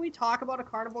 didn't we talk about a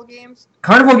Carnival Games?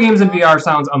 Carnival Games in VR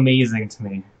sounds amazing to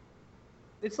me.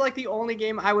 It's the only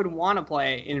game I would want to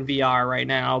play in VR right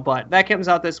now, but that comes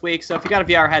out this week. So if you got a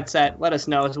VR headset, let us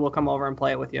know, so we'll come over and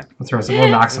play it with you. We'll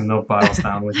knock some milk bottles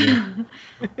down with you.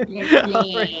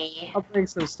 I'll bring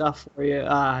some stuff for you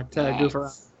to goof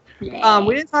around.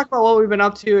 We didn't talk about what we've been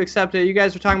up to, except you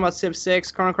guys were talking about Civ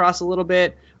 6, Chrono Cross a little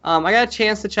bit. I got a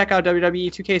chance to check out WWE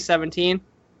 2K17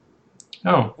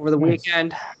 over the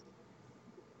weekend.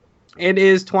 It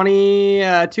is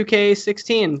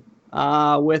 2K16.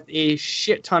 With a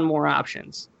shit ton more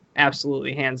options.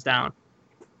 Absolutely, hands down.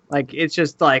 It's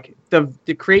just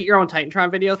the create your own Titantron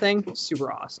video thing,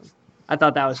 super awesome. I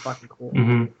thought that was fucking cool.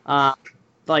 Mm-hmm.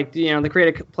 The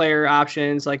create a player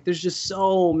options, there's just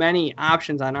so many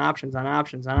options on options on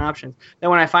options on options that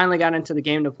when I finally got into the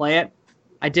game to play it,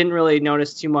 I didn't really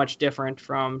notice too much different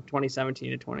from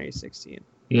 2017 to 2016.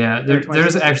 Yeah,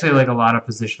 there's actually a lot of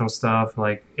positional stuff.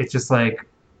 It's just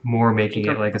more making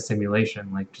it like a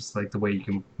simulation, like just like the way you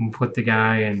can put the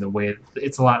guy and the way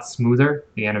it's a lot smoother.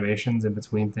 The animations in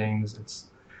between things.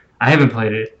 I haven't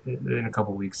played it in a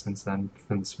couple weeks since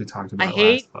we talked about it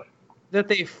hate last. But that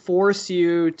they force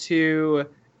you to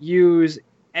use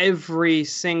every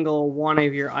single one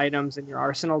of your items in your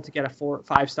arsenal to get a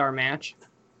 5-star match.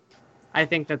 I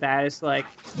think that is like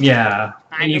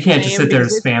and you can't just sit there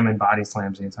and spam and body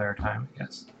slams the entire time, I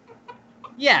guess.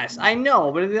 Yes, I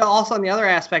know, but also on the other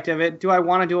aspect of it, do I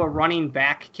want to do a running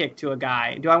back kick to a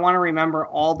guy? Do I want to remember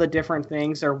all the different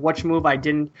things or which move I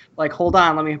didn't, like, hold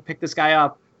on, let me pick this guy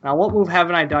up. Now, what move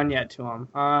haven't I done yet to him?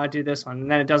 Do this one,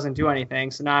 and then it doesn't do anything.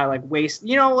 So now I like waste.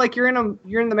 Like you're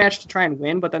in the match to try and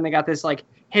win, but then they got this like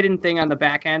hidden thing on the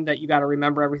back end that you got to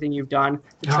remember everything you've done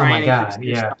to try and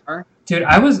increase your star. Dude,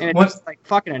 it's like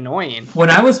fucking annoying.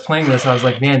 When I was playing this, I was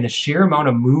like, man, the sheer amount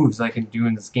of moves I can do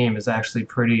in this game is actually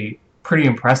pretty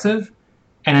impressive.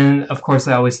 And then, of course,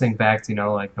 I always think back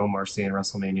to like No Mercy and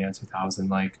WrestleMania 2000,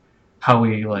 like how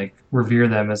we like revere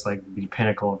them as like the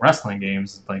pinnacle of wrestling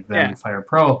games, like then Fire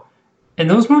Pro, and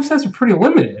those movesets are pretty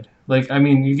limited. Like, I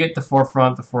mean, you get the 4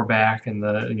 front, the 4 back, and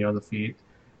the the feet,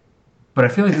 but I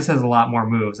feel like this has a lot more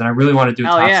moves, and I really want to do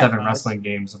top 7 wrestling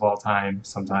games of all time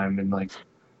sometime in like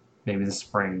maybe the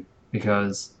spring,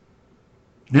 because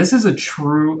this is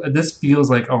this feels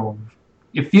like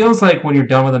it feels like when you're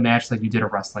done with a match, like you did a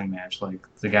wrestling match, like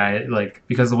the guy, like,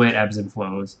 because the way it ebbs and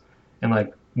flows, and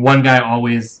like one guy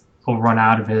always will run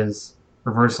out of his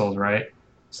reversals, right?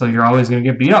 So you're always going to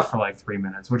get beat up for like 3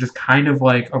 minutes, which is kind of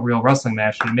like a real wrestling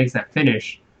match, and it makes that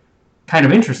finish kind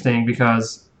of interesting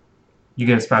because you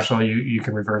get a special, you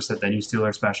can reverse it, then you steal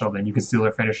their special, then you can steal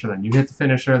their finisher, then you hit the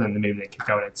finisher, then maybe they kick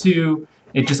out at 2.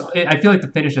 I feel like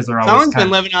the finishes are always Someone's been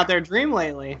living out their dream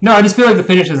lately. No, I just feel like the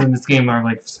finishes in this game are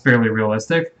like fairly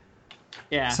realistic.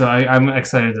 Yeah. So I'm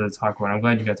excited to talk about it. I'm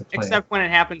glad you got to play Except when it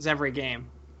happens every game.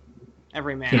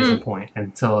 Every match. Case in point.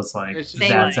 Until it's like,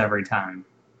 that's every time.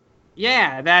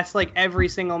 Yeah, that's like every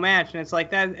single match, and it's like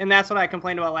that, and that's what I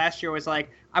complained about last year. Was like,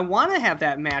 I want to have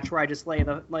that match where I just lay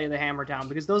the hammer down,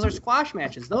 because those are squash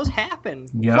matches. Those happen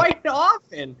quite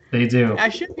often. They do. I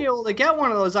should be able to get one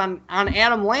of those on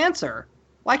Adam Lancer.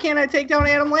 Why can't I take down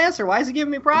Adam Lancer? Why is he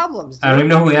giving me problems, dude? I don't even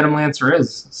know who Adam Lancer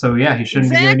is, so yeah, he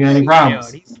shouldn't be giving you any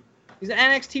problems. Dude. He's an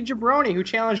NXT jabroni who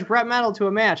challenged Bret Metal to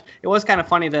a match. It was kind of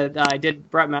funny that I did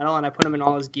Bret Metal and I put him in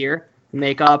all his gear,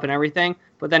 makeup and everything,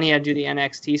 but then he had to do the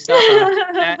NXT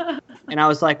stuff. And I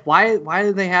was like, why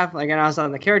did they have, like, and I was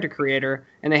on the character creator,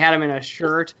 and they had him in a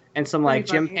shirt and some like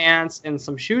gym pants and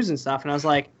some shoes and stuff, and I was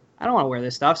like, I don't want to wear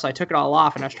this stuff, so I took it all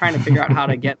off, and I was trying to figure out how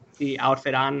to get the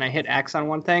outfit on, and I hit X on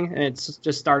one thing, and it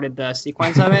just started the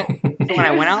sequence of it. So when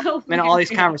I went out, I'm in all these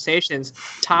conversations,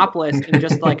 topless in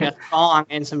just like a thong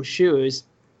and some shoes,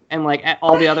 and like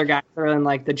all the other guys are in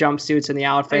like the jumpsuits and the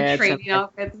outfits. Like training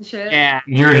outfits and shit. Yeah.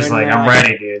 You're just like, I'm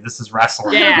ready, dude. This is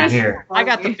wrestling here. I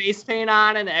got the face paint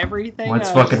on and everything.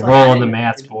 Let's fucking roll in the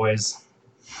mats, boys.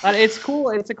 But it's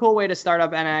cool. It's a cool way to start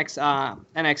up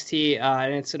NXT,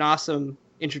 and it's an awesome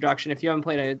introduction. If you haven't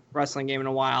played a wrestling game in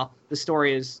a while, the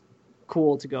story is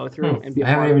cool to go through and be a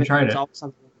part of it. I haven't even tried it. It's always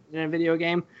something in a video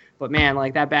game. But man,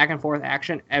 like that back and forth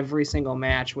action, every single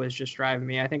match was just driving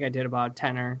me. I think I did about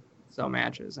 10 or so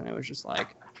matches, and it was just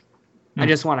like, I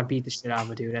just want to beat the shit out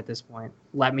of a dude at this point.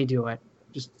 Let me do it.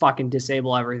 Just fucking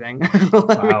disable everything.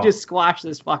 Let me just squash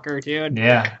this fucker, dude.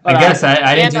 Yeah, but, I guess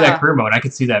I didn't do that career mode. I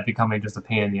could see that becoming just a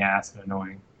pain in the ass and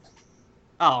annoying.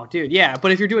 Oh, dude, yeah.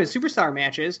 But if you're doing superstar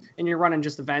matches and you're running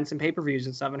just events and pay-per-views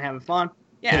and stuff and having fun,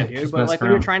 yeah, dude. But like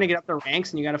when you're trying to get up the ranks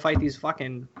and you got to fight these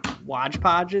fucking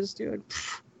hodgepodges, dude.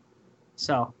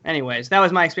 So, anyways, that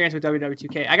was my experience with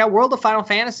WW2K. I got World of Final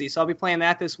Fantasy, so I'll be playing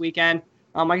that this weekend.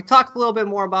 I can talk a little bit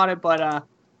more about it, but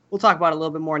we'll talk about it a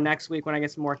little bit more next week when I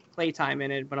get some more playtime in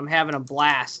it. But I'm having a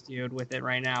blast, dude, with it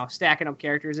right now. Stacking up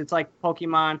characters. It's like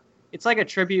Pokemon. It's like a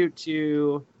tribute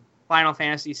to Final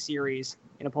Fantasy series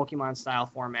in a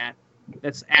Pokemon-style format.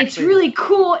 It's really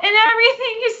cool, and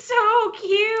everything is so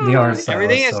cute. The art style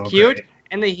everything is so cute, great.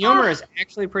 And the humor is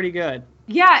actually pretty good.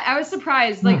 Yeah, I was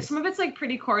surprised. Like, some of it's, like,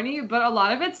 pretty corny, but a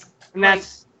lot of it's,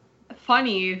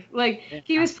 funny. Like,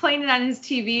 he was playing it on his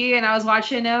TV, and I was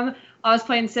watching him. I was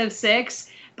playing Civ 6,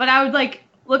 but I would, like,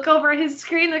 look over at his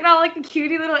screen, look at all, like, the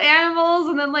cutie little animals,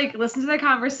 and then, like, listen to their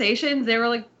conversations. They were,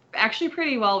 like, actually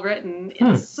pretty well written.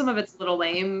 Some of it's a little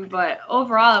lame, but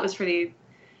overall it was pretty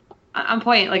on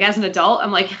point. Like, as an adult,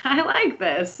 I'm like, I like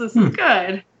this. This is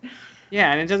good.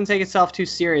 Yeah, and it doesn't take itself too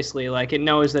seriously. Like, it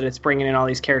knows that it's bringing in all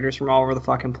these characters from all over the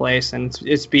fucking place, and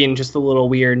it's being just a little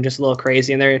weird and just a little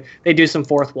crazy. And they do some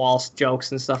fourth wall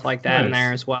jokes and stuff like that in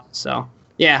there as well. So,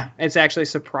 yeah, it's actually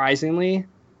surprisingly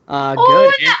Oh,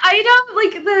 Good. and the item,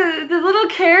 like the little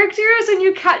characters, when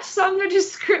you catch some, their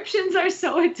descriptions are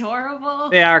so adorable.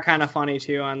 They are kind of funny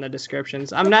too on the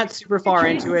descriptions. I'm not super far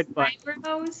into it, but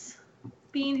eyebrows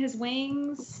being his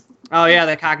wings. oh yeah,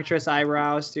 the cockatrice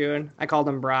eyebrows, dude. I called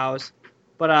them brows.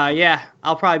 But yeah,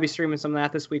 I'll probably be streaming some of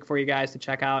that this week for you guys to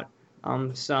check out.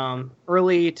 Some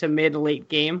early to mid late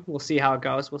game. We'll see how it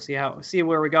goes. We'll see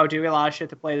where we go. Do we have a lot of shit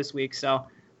to play this week, so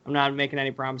I'm not making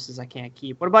any promises I can't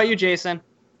keep. What about you, Jason?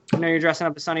 I know you're dressing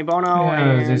up as Sonny Bono.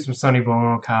 Yeah, do some Sonny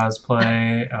Bono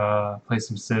cosplay, play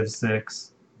some Civ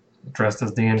 6, dressed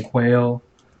as Dan Quayle,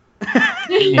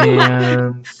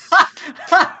 and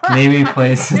maybe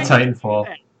play some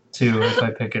Titanfall 2 if I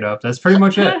pick it up. That's pretty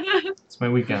much it. It's my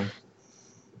weekend.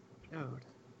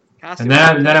 And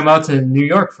then I'm out to New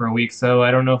York for a week, so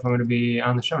I don't know if I'm going to be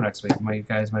on the show next week. You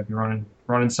guys might be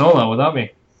running solo without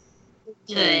me.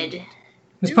 Good.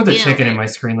 Just put the chicken in my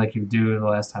screen like you do the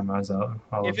last time I was out.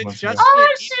 If it's just oh,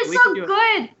 it's just so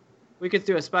good. We could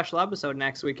do a special episode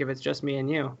next week if it's just me and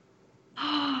you.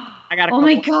 I got. Oh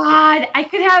my god! I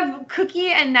could have Cookie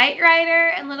and Knight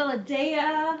Rider and little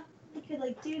Adea. We could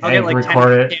like do. I'll get like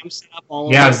record it.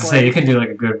 Yeah, I was to say you can do like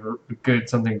a good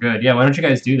something good. Yeah, why don't you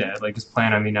guys do that? Like just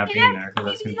plan on me not being there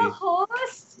because that's gonna be.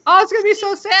 Host? Oh, it's gonna be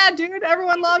so sad, dude.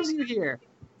 Everyone loves you here.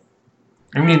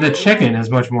 I mean, the chicken is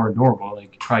much more adorable.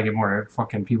 Like, you probably get more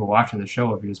fucking people watching the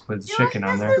show if you just put the chicken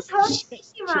on there. This host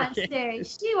Cookie Monster.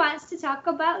 She wants to talk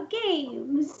about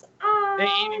games. Hey,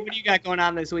 Amy, what do you got going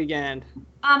on this weekend?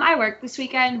 I work this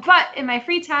weekend, but in my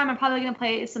free time, I'm probably gonna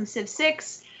play some Civ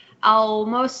 6. I'll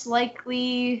most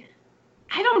likely,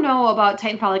 I don't know about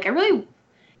Titanfall. Like,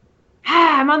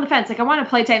 I'm on the fence. Like, I want to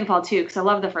play Titanfall 2 because I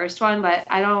love the first one, but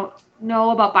I don't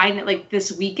know about buying it like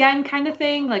this weekend kind of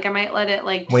thing. Like, I might let it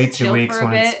like wait 2 weeks for a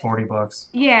when bit. it's $40.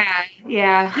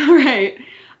 Yeah, right.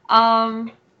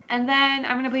 And then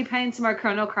I'm gonna be playing some more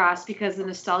Chrono Cross because the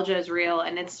nostalgia is real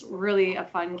and it's really a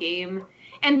fun game.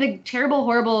 And the terrible,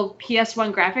 horrible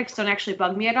PS1 graphics don't actually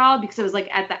bug me at all because it was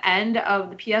like at the end of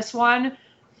the PS1.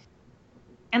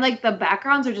 And like the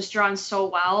backgrounds are just drawn so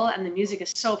well and the music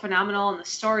is so phenomenal and the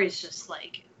story is just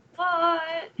like,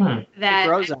 what? That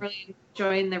I'm really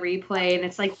enjoying the replay and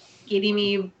it's like getting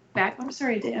me back. I'm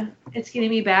sorry, Dea. It's getting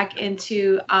me back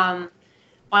into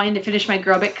wanting to finish my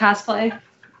Grobit cosplay.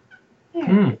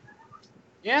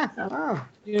 Yeah. Oh,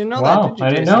 you didn't know wow, that, did you, I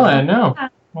didn't Jason? know that. No, I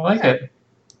like it.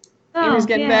 Amy's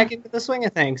getting back into the swing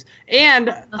of things.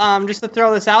 And just to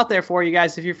throw this out there for you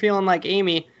guys, if you're feeling like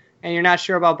Amy and you're not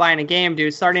sure about buying a game,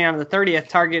 dude, starting on the 30th,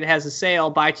 Target has a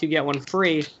sale, buy 2 get 1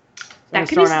 free. I'm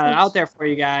just throwing that out there for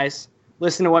you guys.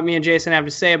 Listen to what me and Jason have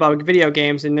to say about video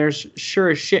games, and there's sure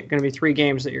as shit going to be 3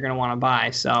 games that you're going to want to buy.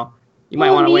 So you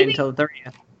might want to wait until the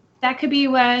 30th. That could be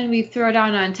when we throw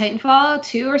down on Titanfall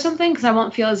 2 or something, because I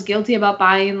won't feel as guilty about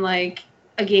buying like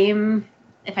a game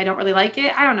if I don't really like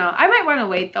it. I don't know. I might want to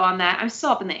wait though on that. I'm still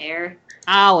up in the air.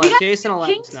 Jason will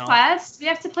let us know. Quest. We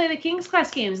have to play the King's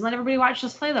Quest games and let everybody watch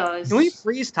us play those. Can we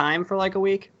freeze time for like a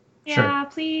week? Yeah,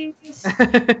 sure. Please.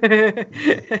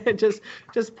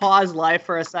 just pause life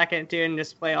for a second, dude, and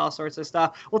just play all sorts of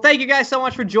stuff. Well, thank you guys so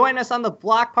much for joining us on the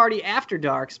Block Party After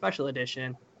Dark Special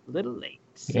Edition. A little late.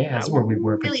 Yeah, that's where we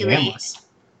wear pajamas.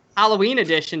 Halloween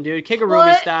edition, dude.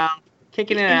 Kigarumi style.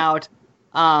 Kicking it out.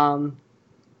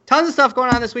 Tons of stuff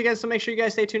going on this weekend, so make sure you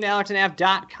guys stay tuned to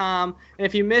AlertandAv.com. And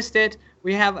if you missed it,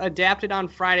 we have adapted on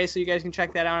Friday, so you guys can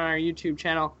check that out on our YouTube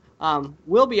channel.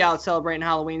 We'll be out celebrating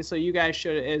Halloween, so you guys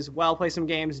should as well play some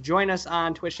games. Join us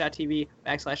on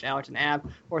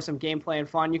twitch.tv/AlertandAv for some gameplay and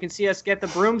fun. You can see us get the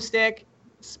broomstick,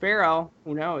 Sparrow,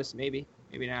 who knows, maybe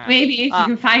not. Maybe, if you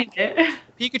can find it.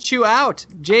 Pikachu out.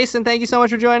 Jason, thank you so much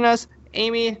for joining us.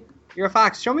 Amy, you're a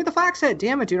fox. Show me the fox head.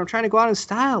 Damn it, dude, I'm trying to go out in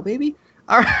style, baby.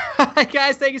 All right,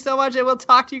 guys, thank you so much, and we'll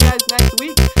talk to you guys next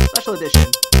week. Special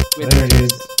edition. There it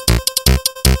is.